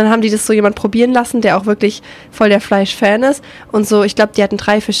 Und dann haben die das so jemand probieren lassen, der auch wirklich voll der Fleisch-Fan ist. Und so, ich glaube, die hatten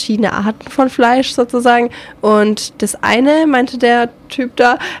 3 verschiedene Arten von Fleisch sozusagen. Und das eine, meinte der Typ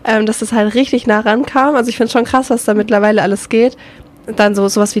da, dass das halt richtig nah rankam. Also ich finde es schon krass, was da mittlerweile alles geht. Dann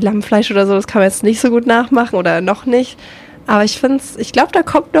sowas wie Lammfleisch oder so, das kann man jetzt nicht so gut nachmachen oder noch nicht. Aber ich glaube, da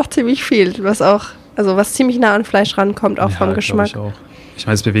kommt noch ziemlich viel, was ziemlich nah an Fleisch rankommt, auch vom Geschmack. Ich auch. Ich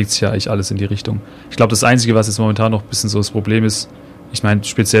meine, es bewegt sich ja eigentlich alles in die Richtung. Ich glaube, das Einzige, was jetzt momentan noch ein bisschen so das Problem ist, ich meine,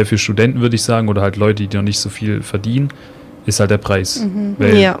 speziell für Studenten würde ich sagen, oder halt Leute, die noch nicht so viel verdienen, ist halt der Preis.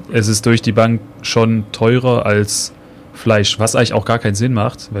 Weil es ist durch die Bank schon teurer als Fleisch, was eigentlich auch gar keinen Sinn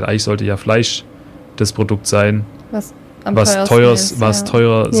macht, weil eigentlich sollte ja Fleisch das Produkt sein, was teurer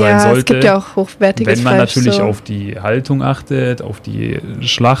sein sollte. Es gibt ja auch hochwertiges wenn man Fleisch, natürlich so auf die Haltung achtet, auf die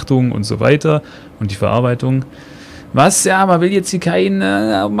Schlachtung und so weiter und die Verarbeitung. Was, ja, man will jetzt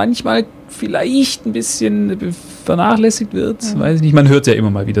hier manchmal vielleicht ein bisschen vernachlässigt wird, weiß ich nicht. Man hört ja immer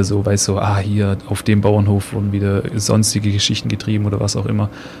mal wieder so, hier auf dem Bauernhof wurden wieder sonstige Geschichten getrieben oder was auch immer.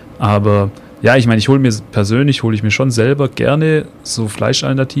 Aber ja, ich meine, hole ich mir schon selber gerne so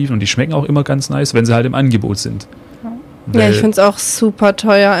Fleischalternativen und die schmecken auch immer ganz nice, wenn sie halt im Angebot sind. Ja, ich finde es auch super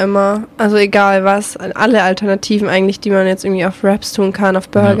teuer immer. Also egal was, alle Alternativen eigentlich, die man jetzt irgendwie auf Wraps tun kann, auf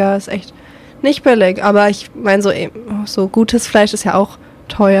Burger, ist echt nicht billig. Aber ich meine, so gutes Fleisch ist ja auch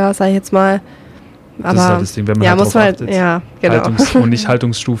teuer, sag ich jetzt mal. Aber das ist halt das Ding, wenn man muss man halt, genau. Und nicht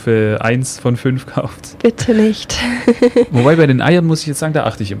Haltungsstufe 1 von 5 kauft. Bitte nicht. Wobei bei den Eiern muss ich jetzt sagen, da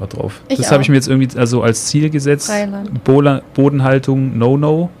achte ich immer drauf. Das habe ich mir jetzt irgendwie als Ziel gesetzt. Freiland. Bodenhaltung, no.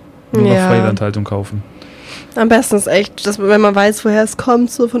 Nur noch Freilandhaltung kaufen. Am besten ist echt, wenn man weiß, woher es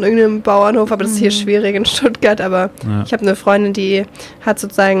kommt, so von irgendeinem Bauernhof, aber das ist hier schwierig in Stuttgart, aber ich habe eine Freundin, die hat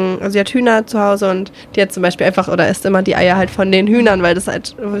sozusagen, also sie hat Hühner zu Hause und die hat zum Beispiel oder isst immer die Eier halt von den Hühnern, weil das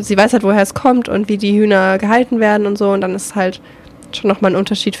halt, sie weiß halt, woher es kommt und wie die Hühner gehalten werden und so und dann ist halt schon nochmal ein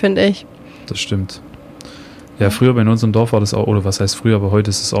Unterschied, finde ich. Das stimmt. Ja, früher bei unserem Dorf war das auch, oder was heißt früher, aber heute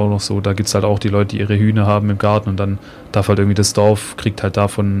ist es auch noch so, da gibt es halt auch die Leute, die ihre Hühner haben im Garten und dann darf halt irgendwie das Dorf, kriegt halt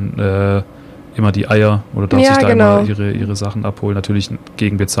davon immer die Eier oder darf sich da immer ihre Sachen abholen. Natürlich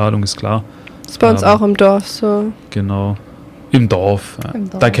gegen Bezahlung, ist klar. Das ist bei uns auch im Dorf so. Genau. Im Dorf. Ja.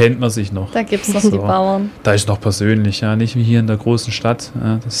 Da kennt man sich noch. Da gibt es noch die Bauern. Da ist noch persönlich, ja, nicht wie hier in der großen Stadt.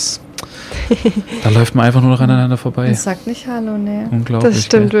 Ja, da läuft man einfach nur noch aneinander vorbei. Das sagt nicht Hallo, ne? Unglaublich. Das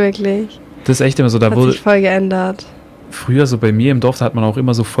stimmt wirklich. Das ist echt immer so. Hat sich voll geändert. Früher so bei mir im Dorf, da hat man auch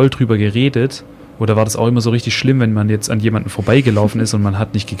immer so voll drüber geredet. Oder war das auch immer so richtig schlimm, wenn man jetzt an jemanden vorbeigelaufen ist und man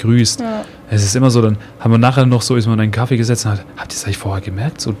hat nicht gegrüßt? Ja. Es ist immer so, dann haben wir nachher noch so, ist man in einen Kaffee gesetzt und habt ihr das eigentlich vorher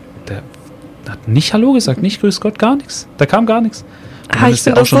gemerkt? So, der hat nicht Hallo gesagt, nicht Grüß Gott, gar nichts. Da kam gar nichts. Ich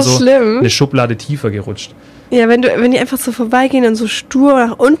finde das so schlimm. Eine Schublade tiefer gerutscht. Ja, wenn die einfach so vorbeigehen und so stur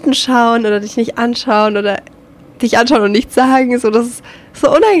nach unten schauen oder dich nicht anschauen oder dich anschauen und nichts sagen, so, das ist so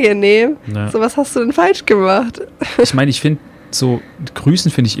unangenehm. Ja. So, was hast du denn falsch gemacht? Ich meine, ich finde so,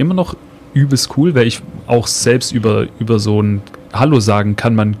 Grüßen finde ich immer noch übelst cool, weil ich auch selbst über so ein Hallo sagen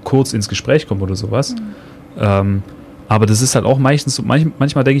kann man kurz ins Gespräch kommen oder sowas. Aber das ist halt auch meistens so,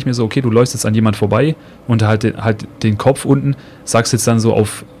 manchmal denke ich mir so, okay, du läufst jetzt an jemand vorbei und halt den Kopf unten, sagst jetzt dann so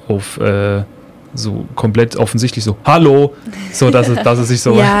auf so komplett offensichtlich so, Hallo, so, dass es sich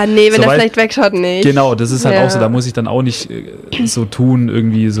so... Ja, nee, wenn so er vielleicht wegschaut, nicht. Genau, das ist halt Ja. auch so, da muss ich dann auch nicht so tun,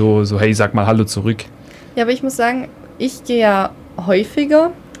 irgendwie so, hey, sag mal Hallo zurück. Ja, aber ich muss sagen, ich gehe ja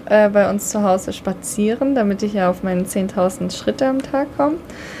häufiger bei uns zu Hause spazieren, damit ich ja auf meine 10.000 Schritte am Tag komme.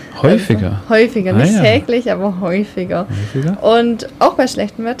 Häufiger? Also, häufiger, nicht ja. täglich, aber häufiger. Und auch bei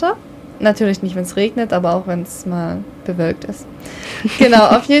schlechtem Wetter. Natürlich nicht, wenn es regnet, aber auch wenn es mal bewölkt ist. Genau,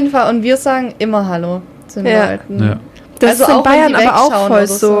 auf jeden Fall. Und wir sagen immer Hallo zu den Leuten. Ja. Das Also ist in auch wenn Bayern die aber auch wegschauen voll oder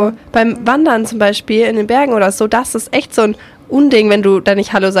so. so. Beim Wandern zum Beispiel in den Bergen oder so, das ist echt so ein Unding, wenn du da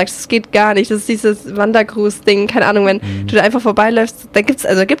nicht Hallo sagst. Das geht gar nicht. Das ist dieses Wandergruß-Ding. Keine Ahnung, wenn du da einfach vorbeiläufst, da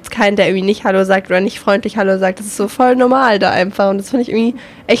gibt's keinen, der irgendwie nicht Hallo sagt oder nicht freundlich Hallo sagt. Das ist so voll normal da einfach. Und das finde ich irgendwie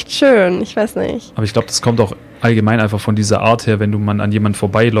echt schön. Ich weiß nicht. Aber ich glaube, das kommt auch allgemein einfach von dieser Art her, wenn man an jemanden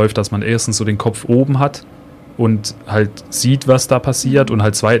vorbeiläuft, dass man erstens so den Kopf oben hat und halt sieht, was da passiert und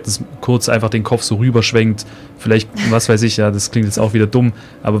halt zweitens kurz einfach den Kopf so rüberschwenkt. Vielleicht, was weiß ich, ja, das klingt jetzt auch wieder dumm,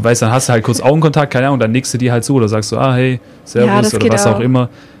 aber weißt, dann hast du halt kurz Augenkontakt, keine Ahnung, dann nickst du dir halt so oder sagst so, hey, servus oder was auch immer.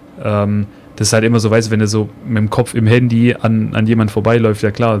 Das ist halt immer so, weißt du, wenn du so mit dem Kopf im Handy an jemand vorbeiläuft,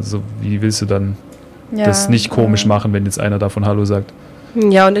 ja klar, so wie willst du dann das nicht komisch machen, wenn jetzt einer davon Hallo sagt.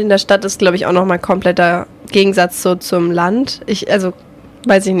 Ja, und in der Stadt ist, glaube ich, auch nochmal kompletter Gegensatz so zum Land.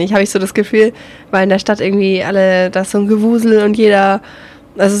 Weiß ich nicht, habe ich so das Gefühl, weil in der Stadt irgendwie da ist so ein Gewusel und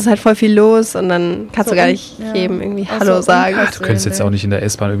es ist halt voll viel los und dann kannst so du gar nicht jedem irgendwie Hallo so sagen. Ach, du könntest jetzt auch nicht in der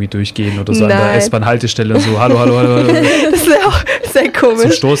S-Bahn irgendwie durchgehen oder so Nein. an der S-Bahn-Haltestelle und so, hallo. Das wäre auch sehr Zu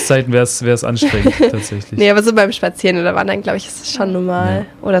komisch. Stoßzeiten wäre es anstrengend, tatsächlich. Nee, aber so beim Spazieren oder Wandern, glaube ich, ist es schon normal.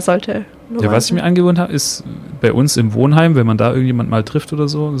 Oder sollte normal Ja, was ich mir angewöhnt habe, ist bei uns im Wohnheim, wenn man da irgendjemand mal trifft oder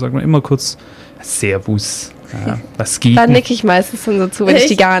so, sagt man immer kurz Servus. Ja, was geht Da denn? nicke ich meistens dann so zu, wenn ich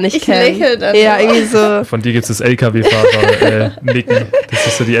die gar nicht ich kenne. lächle dann Ja, so. irgendwie so. Von dir gibt es das LKW-Fahrer nicken. Das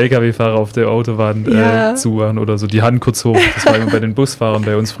ist so die LKW-Fahrer auf der Autobahn zuhören oder so die Hand kurz hoch. Das war immer bei den Busfahrern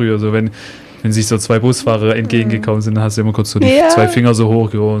bei uns früher so, wenn sich so zwei Busfahrer entgegengekommen sind, dann hast du immer kurz so die zwei Finger so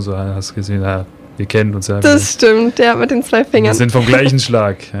hochgehoben und so, hast du gesehen, wir kennen uns ja. Das stimmt, ja, mit den 2 Fingern. Wir sind vom gleichen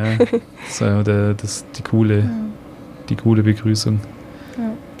Schlag. Ja. Das ist die coole Begrüßung.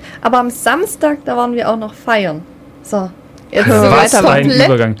 Aber am Samstag, da waren wir auch noch feiern. So, jetzt Ja, sind wir was ein komplett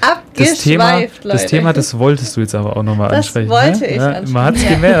Übergang. abgeschweift, Das Thema, das wolltest du jetzt aber auch nochmal Das ansprechen. wollte ne? ich ansprechen. Man hat es Ja.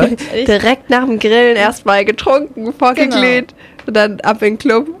 gemerkt. Direkt nach dem Grillen erstmal getrunken, vorgeglüht und dann ab in den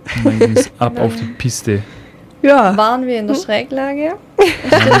Club. Und dann ging es ab auf die Piste. Ja. Waren wir in der Schräglage.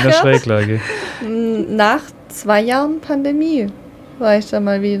 In der Schräglage. Nach 2 Jahren Pandemie war ich da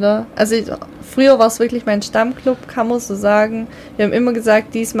mal wieder. Also früher war es wirklich mein Stammclub, kann man so sagen. Wir haben immer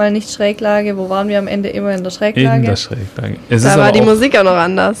gesagt, diesmal nicht Schräglage. Wo waren wir am Ende? Immer in der Schräglage. In der Schräglage. Da war die Musik auch noch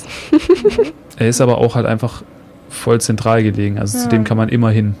anders. Er ist aber auch halt einfach voll zentral gelegen. Also zu dem kann man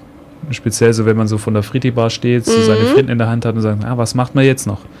immer hin. Speziell so, wenn man so von der Fritti-Bar steht, so seine Fritten in der Hand hat und sagt, was macht man jetzt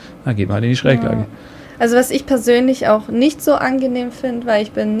noch? Geht mal in die Schräglage. Ja. Also was ich persönlich auch nicht so angenehm finde, weil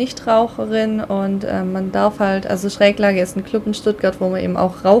ich bin Nichtraucherin und man darf halt, also Schräglage ist ein Club in Stuttgart, wo man eben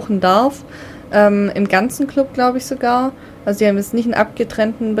auch rauchen darf. Im ganzen Club, glaube ich sogar. Also die haben jetzt nicht einen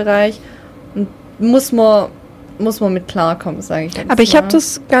abgetrennten Bereich und muss man mit klarkommen, sage ich jetzt Aber ich mal. habe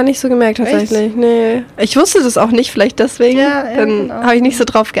das gar nicht so gemerkt tatsächlich. Nee. Ich wusste das auch nicht, vielleicht deswegen. Ja, dann genau. habe ich nicht so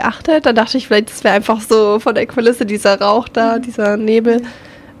drauf geachtet. Dann dachte ich vielleicht, das wäre einfach so von der Kulisse dieser Rauch da, dieser Nebel.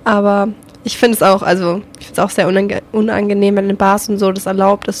 Aber ich finde es auch, sehr unangenehm, wenn in Bars und so das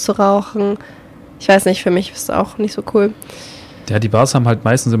erlaubt ist zu rauchen. Ich weiß nicht, für mich ist es auch nicht so cool. Ja, die Bars haben halt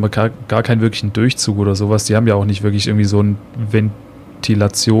meistens immer gar keinen wirklichen Durchzug oder sowas. Die haben ja auch nicht wirklich irgendwie so ein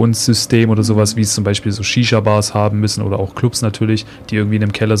Ventilationssystem oder sowas, wie es zum Beispiel so Shisha-Bars haben müssen oder auch Clubs natürlich, die irgendwie in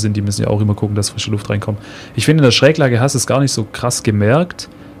einem Keller sind. Die müssen ja auch immer gucken, dass frische Luft reinkommt. Ich finde, in der Schräglage hast du es gar nicht so krass gemerkt,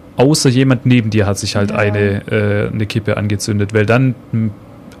 außer jemand neben dir hat sich halt eine Kippe angezündet, weil dann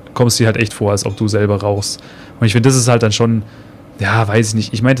kommst du dir halt echt vor, als ob du selber rauchst. Und ich finde, das ist halt dann schon, ja, weiß ich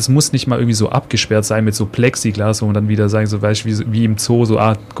nicht. Ich meine, das muss nicht mal irgendwie so abgesperrt sein mit so Plexiglas, wo man dann wieder sagen, so weißt du, wie im Zoo, so,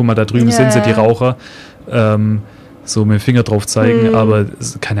 guck mal, da drüben sind sie, die Raucher. So mit dem Finger drauf zeigen, aber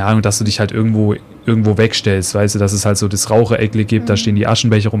keine Ahnung, dass du dich halt irgendwo irgendwo wegstellst, weißt du, dass es halt so das Rauchereckle gibt, da stehen die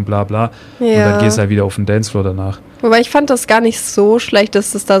Aschenbecher rum, bla bla. Und dann gehst du halt wieder auf den Dancefloor danach. Wobei ich fand das gar nicht so schlecht,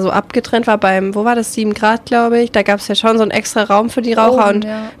 dass das da so abgetrennt war wo war das, 7 Grad, glaube ich. Da gab es ja schon so einen extra Raum für die Raucher und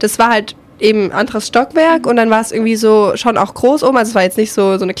das war halt eben ein anderes Stockwerk und dann war es irgendwie so schon auch groß oben, also es war jetzt nicht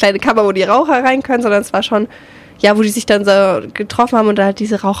so eine kleine Kammer, wo die Raucher rein können, sondern es war schon, wo die sich dann so getroffen haben und da halt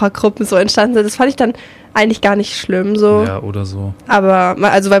diese Rauchergruppen so entstanden sind. Das fand ich dann eigentlich gar nicht schlimm so. Ja, oder so. Aber,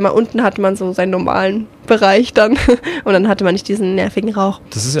 weil man unten hatte man so seinen normalen Bereich dann und dann hatte man nicht diesen nervigen Rauch.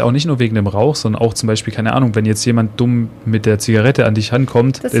 Das ist ja auch nicht nur wegen dem Rauch, sondern auch zum Beispiel, keine Ahnung, wenn jetzt jemand dumm mit der Zigarette an dich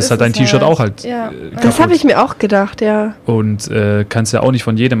rankommt, ist halt dein T-Shirt auch halt Das habe ich mir auch gedacht, ja. Und kannst ja auch nicht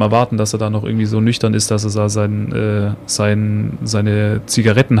von jedem erwarten, dass er da noch irgendwie so nüchtern ist, dass er da seine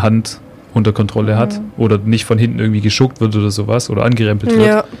Zigarettenhand unter Kontrolle hat oder nicht von hinten irgendwie geschuckt wird oder sowas oder angerempelt wird.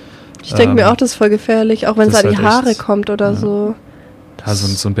 Ja. Ich denke mir auch, das ist voll gefährlich, auch wenn es an die Haare kommt oder so. Ja,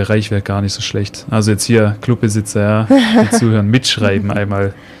 so ein Bereich wäre gar nicht so schlecht. Also jetzt hier, Clubbesitzer, die zuhören, mitschreiben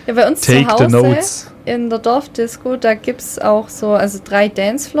einmal. Ja, bei uns Take zu Hause the notes. In der Dorfdisco, da gibt es auch so, 3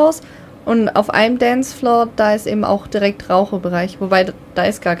 Dancefloors und auf einem Dancefloor, da ist eben auch direkt Raucherbereich, wobei da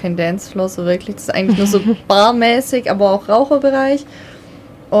ist gar kein Dancefloor so wirklich, das ist eigentlich nur so barmäßig, aber auch Raucherbereich.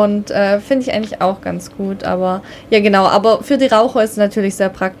 Und finde ich eigentlich auch ganz gut, aber aber für die Raucher ist es natürlich sehr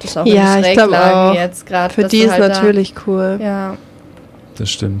praktisch, auch in Schräglagen jetzt gerade. Für die ist halt natürlich cool. Ja. Das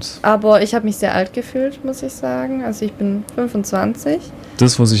stimmt. Aber ich habe mich sehr alt gefühlt, muss ich sagen. Also ich bin 25.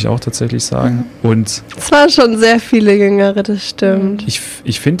 Das muss ich auch tatsächlich sagen. Und es waren schon sehr viele Jüngere, das stimmt.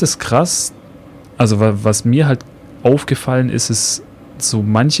 Ich finde es krass, also was mir halt aufgefallen ist so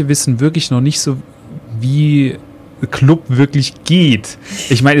manche wissen wirklich noch nicht so, wie Club wirklich geht.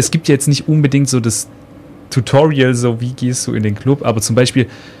 Ich meine, es gibt ja jetzt nicht unbedingt so das Tutorial, so wie gehst du in den Club, aber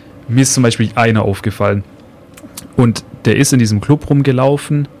mir ist zum Beispiel einer aufgefallen und der ist in diesem Club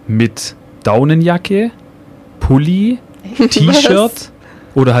rumgelaufen mit Daunenjacke, Pulli, T-Shirt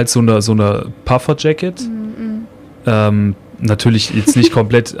oder halt so einer Puffer-Jacket. Natürlich jetzt nicht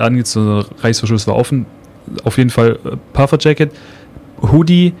komplett angezogen, so der Reißverschluss war offen. Auf jeden Fall Puffer-Jacket,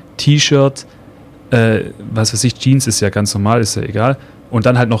 Hoodie, T-Shirt, was weiß ich, Jeans ist ja ganz normal, ist ja egal. Und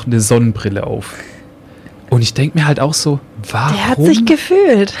dann halt noch eine Sonnenbrille auf. Und ich denke mir halt auch so, warum? Der hat sich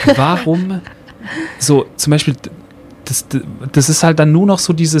gefühlt. Warum? So, zum Beispiel, das ist halt dann nur noch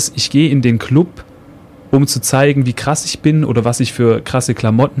so dieses, ich gehe in den Club, um zu zeigen, wie krass ich bin oder was ich für krasse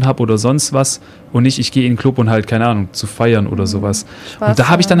Klamotten habe oder sonst was. Und nicht, ich gehe in den Club und halt, keine Ahnung, zu feiern oder sowas. Und da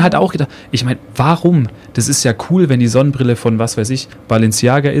habe ich dann halt auch gedacht, ich meine, warum? Das ist ja cool, wenn die Sonnenbrille von, was weiß ich,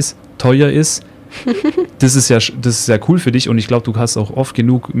 Balenciaga ist, teuer ist. Das ist ja cool für dich und ich glaube, du hast auch oft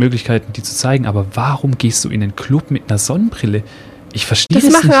genug Möglichkeiten, die zu zeigen, aber warum gehst du in den Club mit einer Sonnenbrille? Ich verstehe das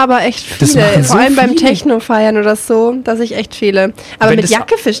nicht. Das machen aber echt viele, vor allem beim Techno-Feiern oder so, da sehe ich echt viele. Aber mit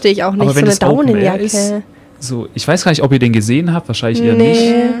Jacke verstehe ich auch nicht, so eine Daunenjacke. So, ich weiß gar nicht, ob ihr den gesehen habt, wahrscheinlich eher nicht.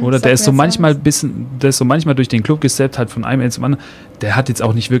 Oder der ist so manchmal durch den Club gesteppt, halt von einem Ende zum anderen. Der hat jetzt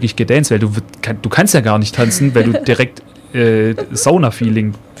auch nicht wirklich gedanced, weil du kannst ja gar nicht tanzen, weil du direkt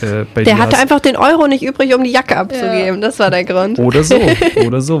Sauna-Feeling bei dir hast. Der hatte einfach den Euro nicht übrig, um die Jacke abzugeben. Das war der Grund. Oder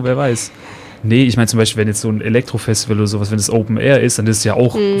so, wer weiß. Nee, ich meine zum Beispiel, wenn jetzt so ein Elektrofestival oder sowas, wenn das Open Air ist, dann ist es ja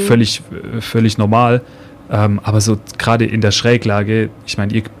auch völlig normal. Aber so gerade in der Schräglage, ich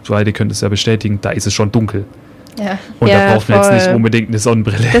meine, ihr beide könnt es ja bestätigen, da ist es schon dunkel. Ja. Und da braucht man jetzt nicht unbedingt eine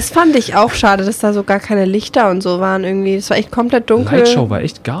Sonnenbrille. Das fand ich auch schade, dass da so gar keine Lichter und so waren irgendwie. Das war echt komplett dunkel. Lightshow war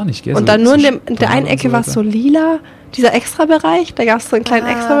echt gar nicht, gell? Und dann nur in der einen Ecke war es so lila. Dieser Extrabereich, da gab es so einen kleinen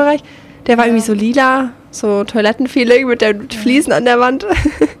Extrabereich. Der war irgendwie so lila, so Toilettenfeeling mit den Fliesen an der Wand.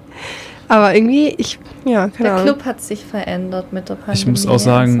 Aber irgendwie, keine Ahnung. Der Club hat sich verändert mit der Pandemie. Ich muss auch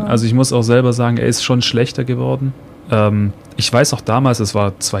sagen, ich muss auch selber sagen, er ist schon schlechter geworden. Ich weiß auch damals, es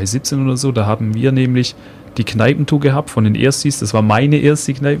war 2017 oder so, da haben wir nämlich die Kneipentour gehabt von den Erstis. Das war meine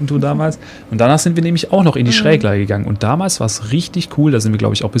erste Kneipentour damals. Und danach sind wir nämlich auch noch in die Schräglage gegangen. Und damals war es richtig cool. Da sind wir,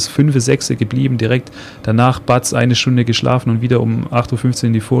 glaube ich, auch bis 5, 6 geblieben. Direkt danach Batz 1 Stunde geschlafen und wieder um 8.15 Uhr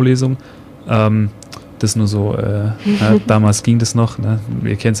in die Vorlesung. Das nur so, damals ging das noch. Ne?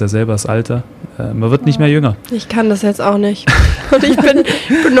 Ihr kennt es ja selber, das Alter. Man wird nicht mehr jünger. Ich kann das jetzt auch nicht. Und ich bin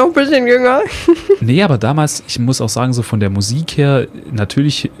noch ein bisschen jünger. Nee, aber damals, ich muss auch sagen, so von der Musik her,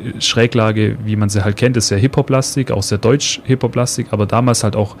 natürlich Schräglage, wie man sie halt kennt, ist sehr Hip-Hop-lastig, auch sehr deutsch Hip-Hop-lastig, aber damals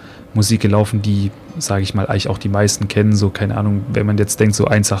halt auch Musik gelaufen, die, sage ich mal, eigentlich auch die meisten kennen. So, keine Ahnung, wenn man jetzt denkt, so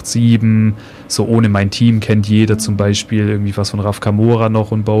 187, so Ohne mein Team kennt jeder zum Beispiel, irgendwie was von Raf Kamora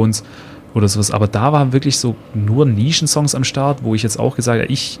noch und Bones. Oder sowas, aber da waren wirklich so nur Nischensongs am Start, wo ich jetzt auch gesagt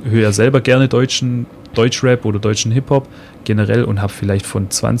habe, ich höre ja selber gerne Deutschrap oder deutschen Hip-Hop generell und habe vielleicht von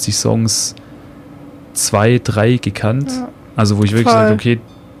 20 Songs 2, 3 gekannt. Ja. Also wo ich wirklich gesagt habe, okay,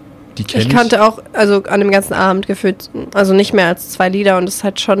 die kenne ich. Ich kannte auch, also an dem ganzen Abend gefühlt, also nicht mehr als 2 Lieder und das ist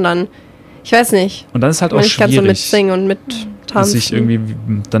halt schon dann, ich weiß nicht. Und dann ist halt auch nicht ganz so schwierig. mitsingen und mit tanzen. Sich irgendwie,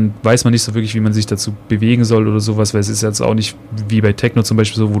 dann weiß man nicht so wirklich, wie man sich dazu bewegen soll oder sowas, weil es ist jetzt auch nicht wie bei Techno zum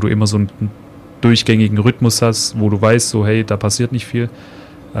Beispiel so, wo du immer so einen durchgängigen Rhythmus hast, wo du weißt, so hey, da passiert nicht viel.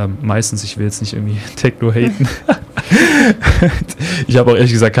 Meistens, ich will jetzt nicht irgendwie Techno haten. Ich habe auch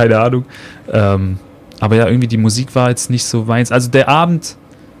ehrlich gesagt keine Ahnung. Aber ja, irgendwie die Musik war jetzt nicht so meins. Also der Abend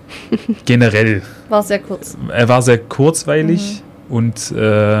generell. War sehr kurz. Er war sehr kurzweilig und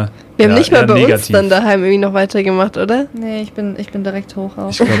wir haben nicht mal bei negativ. uns dann daheim irgendwie noch weitergemacht, oder? Nee, ich bin direkt hoch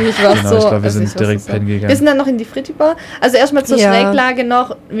auch. Ich glaube, wir sind direkt pennen gegangen. Wir sind dann noch in die Fritti-Bar. Also erstmal zur Schräglage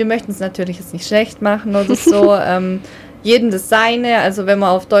noch. Wir möchten es natürlich jetzt nicht schlecht machen oder so. Jedem das Seine. Also wenn man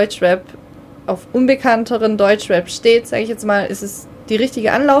auf Deutschrap, auf unbekannteren Deutschrap steht, sage ich jetzt mal, ist es die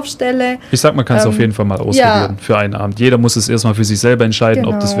richtige Anlaufstelle. Ich sag, man kann es auf jeden Fall mal ausprobieren für einen Abend. Jeder muss es erstmal für sich selber entscheiden,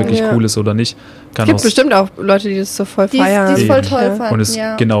 ob das wirklich cool ist oder nicht. Es gibt bestimmt auch Leute, die das so voll feiern. Die es voll toll fanden.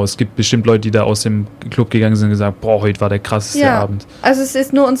 Und es gibt bestimmt Leute, die da aus dem Club gegangen sind und gesagt, boah, heute war der krasseste Abend. Also es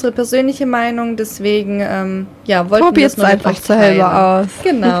ist nur unsere persönliche Meinung, deswegen wollten wir es einfach selber aus.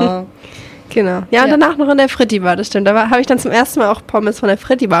 Genau. Genau. Ja, und danach noch in der Fritti-Bar, das stimmt. Da habe ich dann zum ersten Mal auch Pommes von der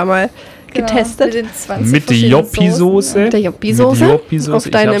Fritti-Bar mal getestet. Mit der Joppi-Soße. Mit der Joppi-Soße. Auf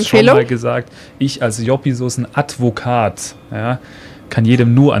deine Empfehlung. Ich habe schon mal gesagt, ich als Joppi-Soßen-Advokat kann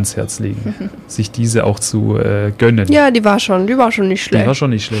jedem nur ans Herz legen, sich diese auch zu gönnen. Ja, die war schon nicht schlecht. Die war schon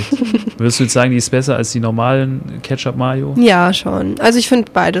nicht schlecht. Würdest du jetzt sagen, die ist besser als die normalen Ketchup-Mayo? Ja, schon. Also ich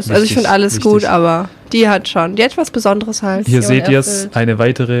finde beides. Also ich finde alles gut, aber die hat was Besonderes halt. Hier seht ihr es, eine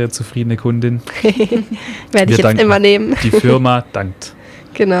weitere zufriedene Kundin. Werde ich jetzt immer nehmen. Die Firma dankt.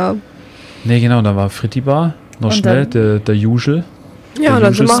 Genau. Ne, genau, da war Fritti-Bar. Noch und schnell, der Usual. Ja, und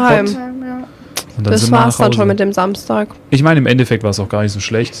dann sind wir heim. Und dann das war es dann schon mit dem Samstag. Ich meine, im Endeffekt war es auch gar nicht so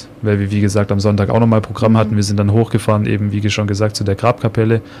schlecht, weil wir, wie gesagt, am Sonntag auch nochmal Programm hatten. Wir sind dann hochgefahren, eben wie schon gesagt, zu der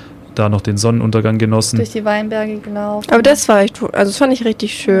Grabkapelle. Da noch den Sonnenuntergang genossen. Durch die Weinberge gelaufen. Aber das fand ich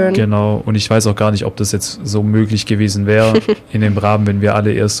richtig schön. Genau, und ich weiß auch gar nicht, ob das jetzt so möglich gewesen wäre in dem Rahmen, wenn wir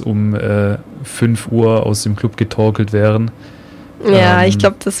alle erst um 5 Uhr aus dem Club getorkelt wären. Ja, ich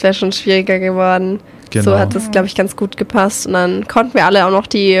glaube, das wäre schon schwieriger geworden. Genau. So hat das, glaube ich, ganz gut gepasst. Und dann konnten wir alle auch noch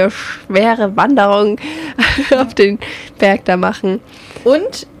die schwere Wanderung auf den Berg da machen.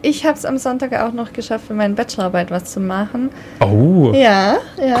 Und ich habe es am Sonntag auch noch geschafft, für meine Bachelorarbeit was zu machen. Oh. Ja.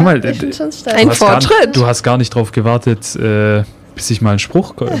 Guck mal, ich bin schon stolz. Ein Fortschritt. Du hast gar nicht drauf gewartet, bis mal ein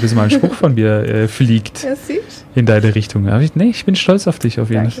Spruch von mir fliegt. Ja, siehst. In deine Richtung. Ich bin stolz auf dich auf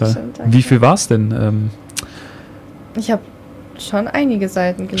jeden Fall. Danke. Wie viel war es denn? Ich habe schon einige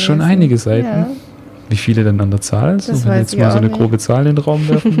Seiten gelesen. Schon einige Seiten? Ja. Wie viele denn an der Zahl? So, wenn du jetzt mal so eine grobe Zahl in den Raum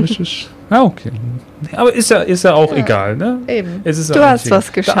werfen möchtest. Okay. Aber ist ja auch egal, ne? Eben. Du hast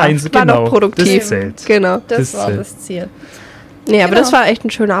was geschafft. War doch produktiv. Das zählt. Genau. Das war das Ziel. Nee, aber das war echt ein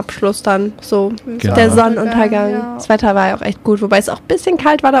schöner Abschluss dann. So der Sonnenuntergang. Ja. Das Wetter war ja auch echt gut, wobei es auch ein bisschen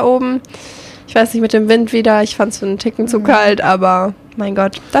kalt war da oben. Ich weiß nicht, mit dem Wind wieder. Ich fand es für einen Ticken zu kalt, aber mein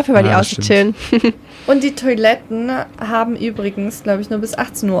Gott, dafür war die auszuchillen. Und die Toiletten haben übrigens, glaube ich, nur bis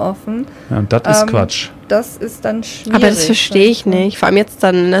 18 Uhr offen. Ja, und das ist Quatsch. Das ist dann schwierig. Aber das verstehe ich nicht. Vor allem jetzt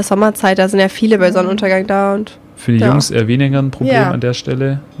dann in der Sommerzeit, da sind ja viele bei Sonnenuntergang da. Und für die Jungs eher weniger ein Problem an der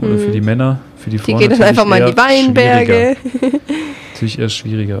Stelle. Oder für die Männer, für die Frauen. Die gehen dann einfach mal in die Weinberge. Natürlich eher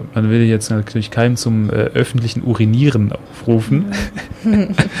schwieriger. Man will jetzt natürlich keinen zum öffentlichen Urinieren aufrufen.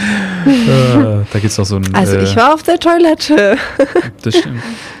 Da gibt es auch so ein... Also ich war auf der Toilette. Das stimmt.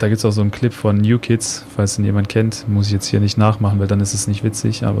 Da gibt es auch so einen Clip von New Kids, falls ihn jemand kennt. Muss ich jetzt hier nicht nachmachen, weil dann ist es nicht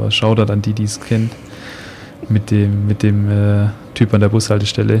witzig. Aber Shoutout an die es kennt. Mit dem Typ an der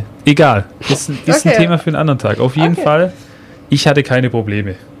Bushaltestelle. Egal. Ist ein Thema für einen anderen Tag. Auf jeden Fall, ich hatte keine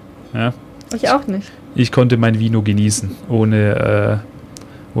Probleme. Ja. Ich auch nicht. Ich konnte mein Vino genießen, ohne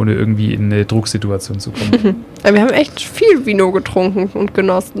irgendwie in eine Drucksituation zu kommen. Wir haben echt viel Vino getrunken und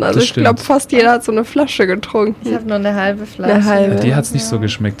genossen. Also ich glaube, fast jeder hat so eine Flasche getrunken. Ich habe nur eine halbe Flasche. Die hat es nicht so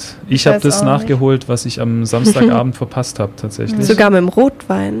geschmeckt. Ich habe das nachgeholt, was ich am Samstagabend verpasst habe tatsächlich. Sogar mit dem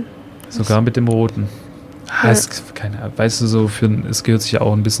Rotwein. Sogar mit dem Roten. Weißt du, es gehört sich ja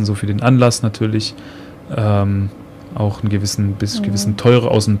auch ein bisschen so für den Anlass natürlich. Auch einen gewissen teurer,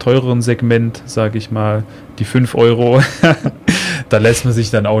 aus einem teureren Segment, sage ich mal, die 5 Euro, da lässt man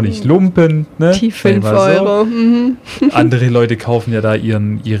sich dann auch nicht lumpen. Ne? Die 5 Euro. So. Andere Leute kaufen ja da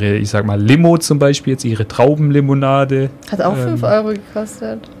ihre, ich sag mal, Limo zum Beispiel, jetzt ihre Traubenlimonade. Hat auch 5 Euro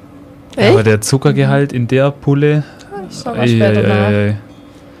gekostet. Ja, aber der Zuckergehalt in der Pulle... Ich schau mal später nach.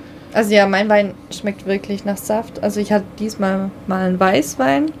 Also ja, mein Wein schmeckt wirklich nach Saft. Also ich hatte diesmal mal einen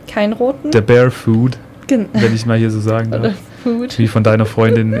Weißwein, keinen roten. Der Bear Food. Wenn ich mal hier so sagen darf. Food. Wie von deiner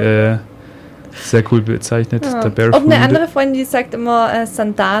Freundin sehr cool bezeichnet, Ja. der Barefoot. Auch eine andere Freundin, die sagt immer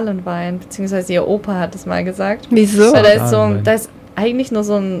Sandalenwein, beziehungsweise ihr Opa hat es mal gesagt. Wieso? Weil Sandalenwein. da ist eigentlich nur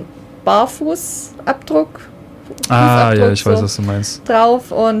so ein Barfußabdruck. Ja, ich weiß, so was du meinst.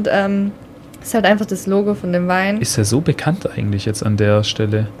 drauf und ist halt einfach das Logo von dem Wein. Ist er so bekannt eigentlich jetzt an der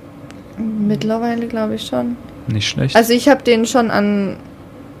Stelle? Mittlerweile glaube ich schon. Nicht schlecht. Also ich habe den schon an,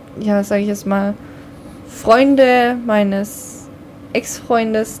 ja, sage ich jetzt mal, Freunde meines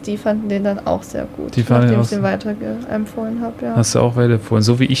Ex-Freundes, die fanden den dann auch sehr gut, Die fanden nachdem den ich auch den weiterempfohlen habe. Ja. Hast du auch weiterempfohlen.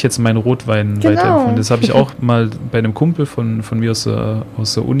 So wie ich jetzt meinen Rotwein Genau. weiterempfohlen. Das habe ich auch mal bei einem Kumpel von mir aus der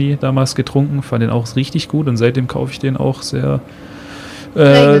Uni damals getrunken. Fand den auch richtig gut und seitdem kaufe ich den auch sehr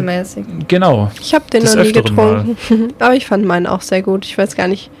Regelmäßig. Genau. Ich habe den Des noch nie Öfteren getrunken. Aber ich fand meinen auch sehr gut. Ich weiß gar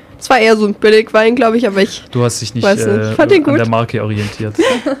nicht. Es war eher so ein Billigwein, glaube ich, aber ich... Du hast dich nicht, Weiß nicht. Ich fand den an gut. der Marke orientiert.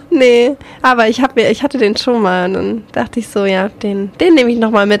 Nee, aber ich hatte den schon mal und dann dachte ich so, ja, den nehme ich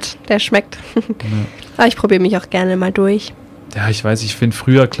nochmal mit. Der schmeckt. Ja. Aber ich probiere mich auch gerne mal durch. Ja, ich weiß, ich finde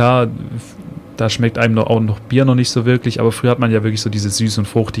früher, klar, da schmeckt einem auch noch Bier noch nicht so wirklich, aber früher hat man ja wirklich so diese süß und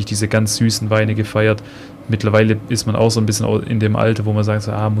fruchtig, diese ganz süßen Weine gefeiert. Mittlerweile ist man auch so ein bisschen in dem Alter, wo man sagt,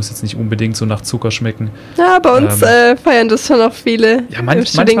 so, muss jetzt nicht unbedingt so nach Zucker schmecken. Ja, bei uns feiern das schon noch viele Ja, im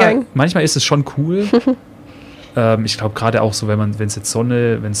Studiengang. manchmal ist es schon cool. Ich glaube gerade auch so, wenn es jetzt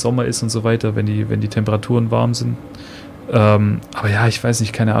wenn Sommer ist und so weiter, wenn die Temperaturen warm sind. Aber ja, ich weiß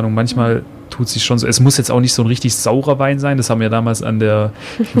nicht, keine Ahnung, manchmal tut sich schon so. Es muss jetzt auch nicht so ein richtig saurer Wein sein. Das haben wir damals an der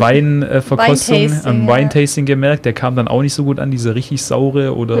Weinverkostung, am Weintasting gemerkt. Der kam dann auch nicht so gut an, diese richtig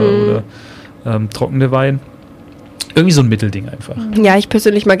saure oder trockene Wein. Irgendwie so ein Mittelding einfach. Ja, ich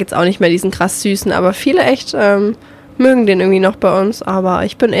persönlich mag jetzt auch nicht mehr diesen krass süßen, aber viele echt mögen den irgendwie noch bei uns. Aber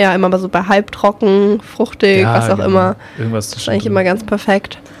ich bin eher immer so bei halbtrocken, fruchtig, Ja, was auch genau. immer. Irgendwas Das ist eigentlich immer ganz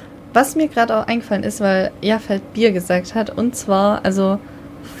perfekt. Was mir gerade auch eingefallen ist, weil Jafet Bier gesagt hat, und zwar, also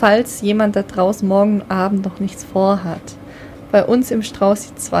falls jemand da draußen morgen Abend noch nichts vorhat, bei uns im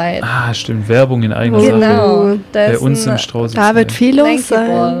Straußi 2. Stimmt, Werbung in eigener Sache. Genau, da Bei ist uns ein im Strauß. Da wird viel los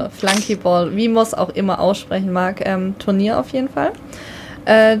sein. Flunkyball, wie man es auch immer aussprechen mag, Turnier auf jeden Fall.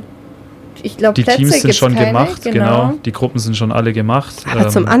 Ich glaube, Die Plätze Teams sind gibt's schon keine, gemacht, genau. Die Gruppen sind schon alle gemacht. Aber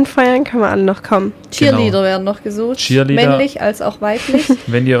zum Anfeuern können wir alle noch kommen. Cheerleader werden noch gesucht, Cheerleader. männlich als auch weiblich.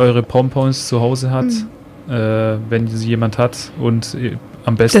 Wenn ihr eure Pompons zu Hause habt, wenn sie jemand hat und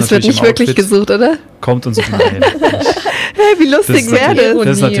am besten Das wird natürlich nicht wirklich Outfit, gesucht, oder? kommt und so. Nein, Hey, wie lustig wäre das?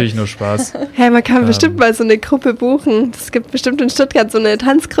 Das ist natürlich nur Spaß. Hey, man kann bestimmt mal so eine Gruppe buchen. Es gibt bestimmt in Stuttgart so eine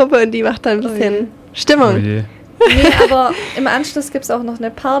Tanzgruppe und die macht dann ein bisschen Stimmung. Oh je. Nee, aber im Anschluss gibt es auch noch eine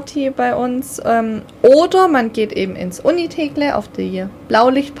Party bei uns. Oder man geht eben ins Unitekle auf die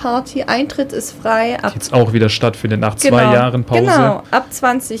Blaulichtparty. Eintritt ist frei. Jetzt auch wieder stattfindet nach 2 Jahren Pause. Genau, ab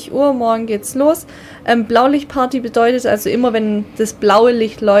 20 Uhr morgen geht's los. Blaulichtparty bedeutet also immer, wenn das blaue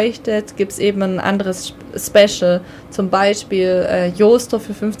Licht leuchtet, gibt es eben ein anderes Special. Zum Beispiel Joster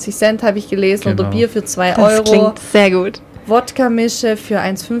für 50 Cent habe ich gelesen oder Bier für 2 Euro. Das klingt sehr gut. Wodka-Mische für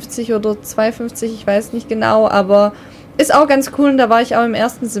 1,50 oder 2,50, ich weiß nicht genau, aber ist auch ganz cool und da war ich auch im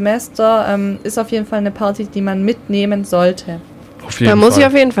ersten Semester. Ist auf jeden Fall eine Party, die man mitnehmen sollte. Da muss ich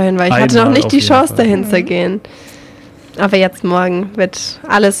auf jeden Fall hin, weil ich hatte noch nicht die Chance, Fall. dahin zu gehen. Aber jetzt morgen wird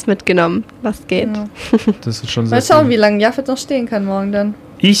alles mitgenommen, was geht. Ja. Das ist schon sehr Mal schauen, cool. wie lange Jafet noch stehen kann morgen dann.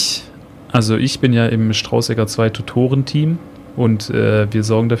 Ich bin ja im Straußecker 2 Tutorenteam und wir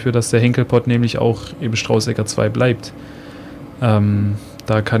sorgen dafür, dass der Henkelpott nämlich auch im Straußecker 2 bleibt.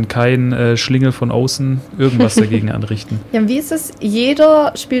 Da kann kein Schlingel von außen irgendwas dagegen anrichten. Ja, und wie ist es?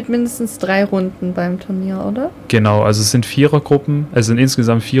 Jeder spielt mindestens 3 Runden beim Turnier, oder? Genau, also es sind Vierergruppen, es sind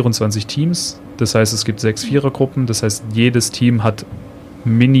insgesamt 24 Teams. Das heißt, es gibt 6 Vierergruppen. Das heißt, jedes Team hat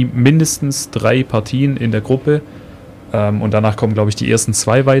mindestens 3 Partien in der Gruppe. Und danach kommen, glaube ich, die ersten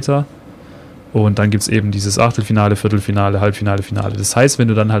 2 weiter. Und dann gibt es eben dieses Achtelfinale, Viertelfinale, Halbfinale, Finale. Das heißt, wenn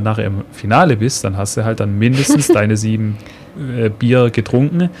du dann halt nachher im Finale bist, dann hast du halt dann mindestens deine 7 Bier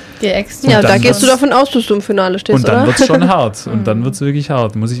getrunken. Die extra. Ja, da gehst du davon aus, dass du im Finale stehst, und dann oder? wird es schon hart. Und dann wird es wirklich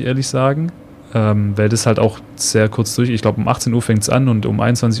hart, muss ich ehrlich sagen. Weil das halt auch sehr kurz durch. Ich glaube, um 18 Uhr fängt es an und um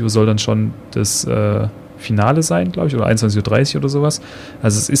 21 Uhr soll dann schon das Finale sein, glaube ich, oder 21:30 Uhr oder sowas.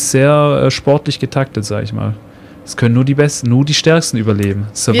 Also es ist sehr sportlich getaktet, sage ich mal. Es können nur die Besten, nur die Stärksten überleben.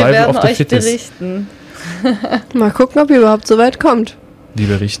 Survival of the Fittest. Berichten. Mal gucken, ob ihr überhaupt so weit kommt. Die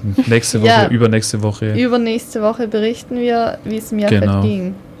berichten. Nächste Woche, Ja. Übernächste Woche. Übernächste Woche berichten wir, wie es mir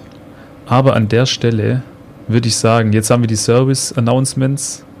ging. Aber an der Stelle würde ich sagen, jetzt haben wir die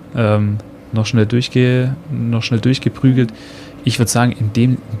Service-Announcements noch schnell durchgeprügelt. Ich würde sagen,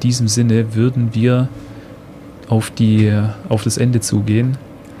 in diesem Sinne würden wir auf das Ende zugehen.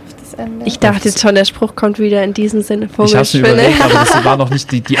 Ende. Ich dachte jetzt schon, der Spruch kommt wieder in diesem Sinne vor. Ich hab's mir überlegt, aber das war noch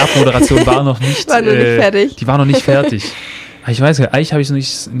nicht, die Abmoderation war noch nicht, war noch nicht fertig. Die war noch nicht fertig. Ich weiß ja, eigentlich habe ich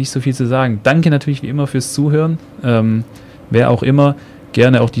nicht so viel zu sagen. Danke natürlich wie immer fürs Zuhören. Wer auch immer,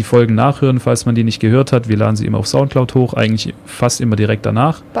 gerne auch die Folgen nachhören, falls man die nicht gehört hat. Wir laden sie immer auf Soundcloud hoch, eigentlich fast immer direkt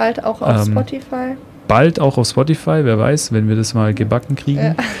danach. Bald auch auf Spotify. Bald auch auf Spotify, wer weiß, wenn wir das mal gebacken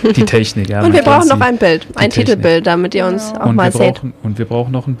kriegen. Ja. Die Technik, ja. Und wir brauchen noch ein Bild, ein Titelbild, damit ihr uns auch mal seht. Und wir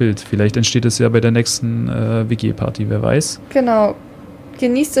brauchen noch ein Bild. Vielleicht entsteht es ja bei der nächsten WG-Party, wer weiß. Genau.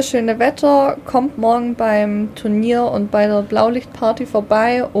 Genießt das schöne Wetter, kommt morgen beim Turnier und bei der Blaulichtparty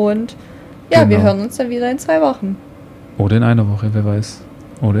vorbei und ja, wir hören uns dann wieder in 2 Wochen. Oder in einer Woche, wer weiß.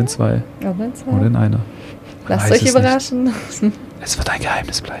 Oder in 2. Oder in einer. Lasst euch überraschen. Es wird ein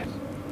Geheimnis bleiben.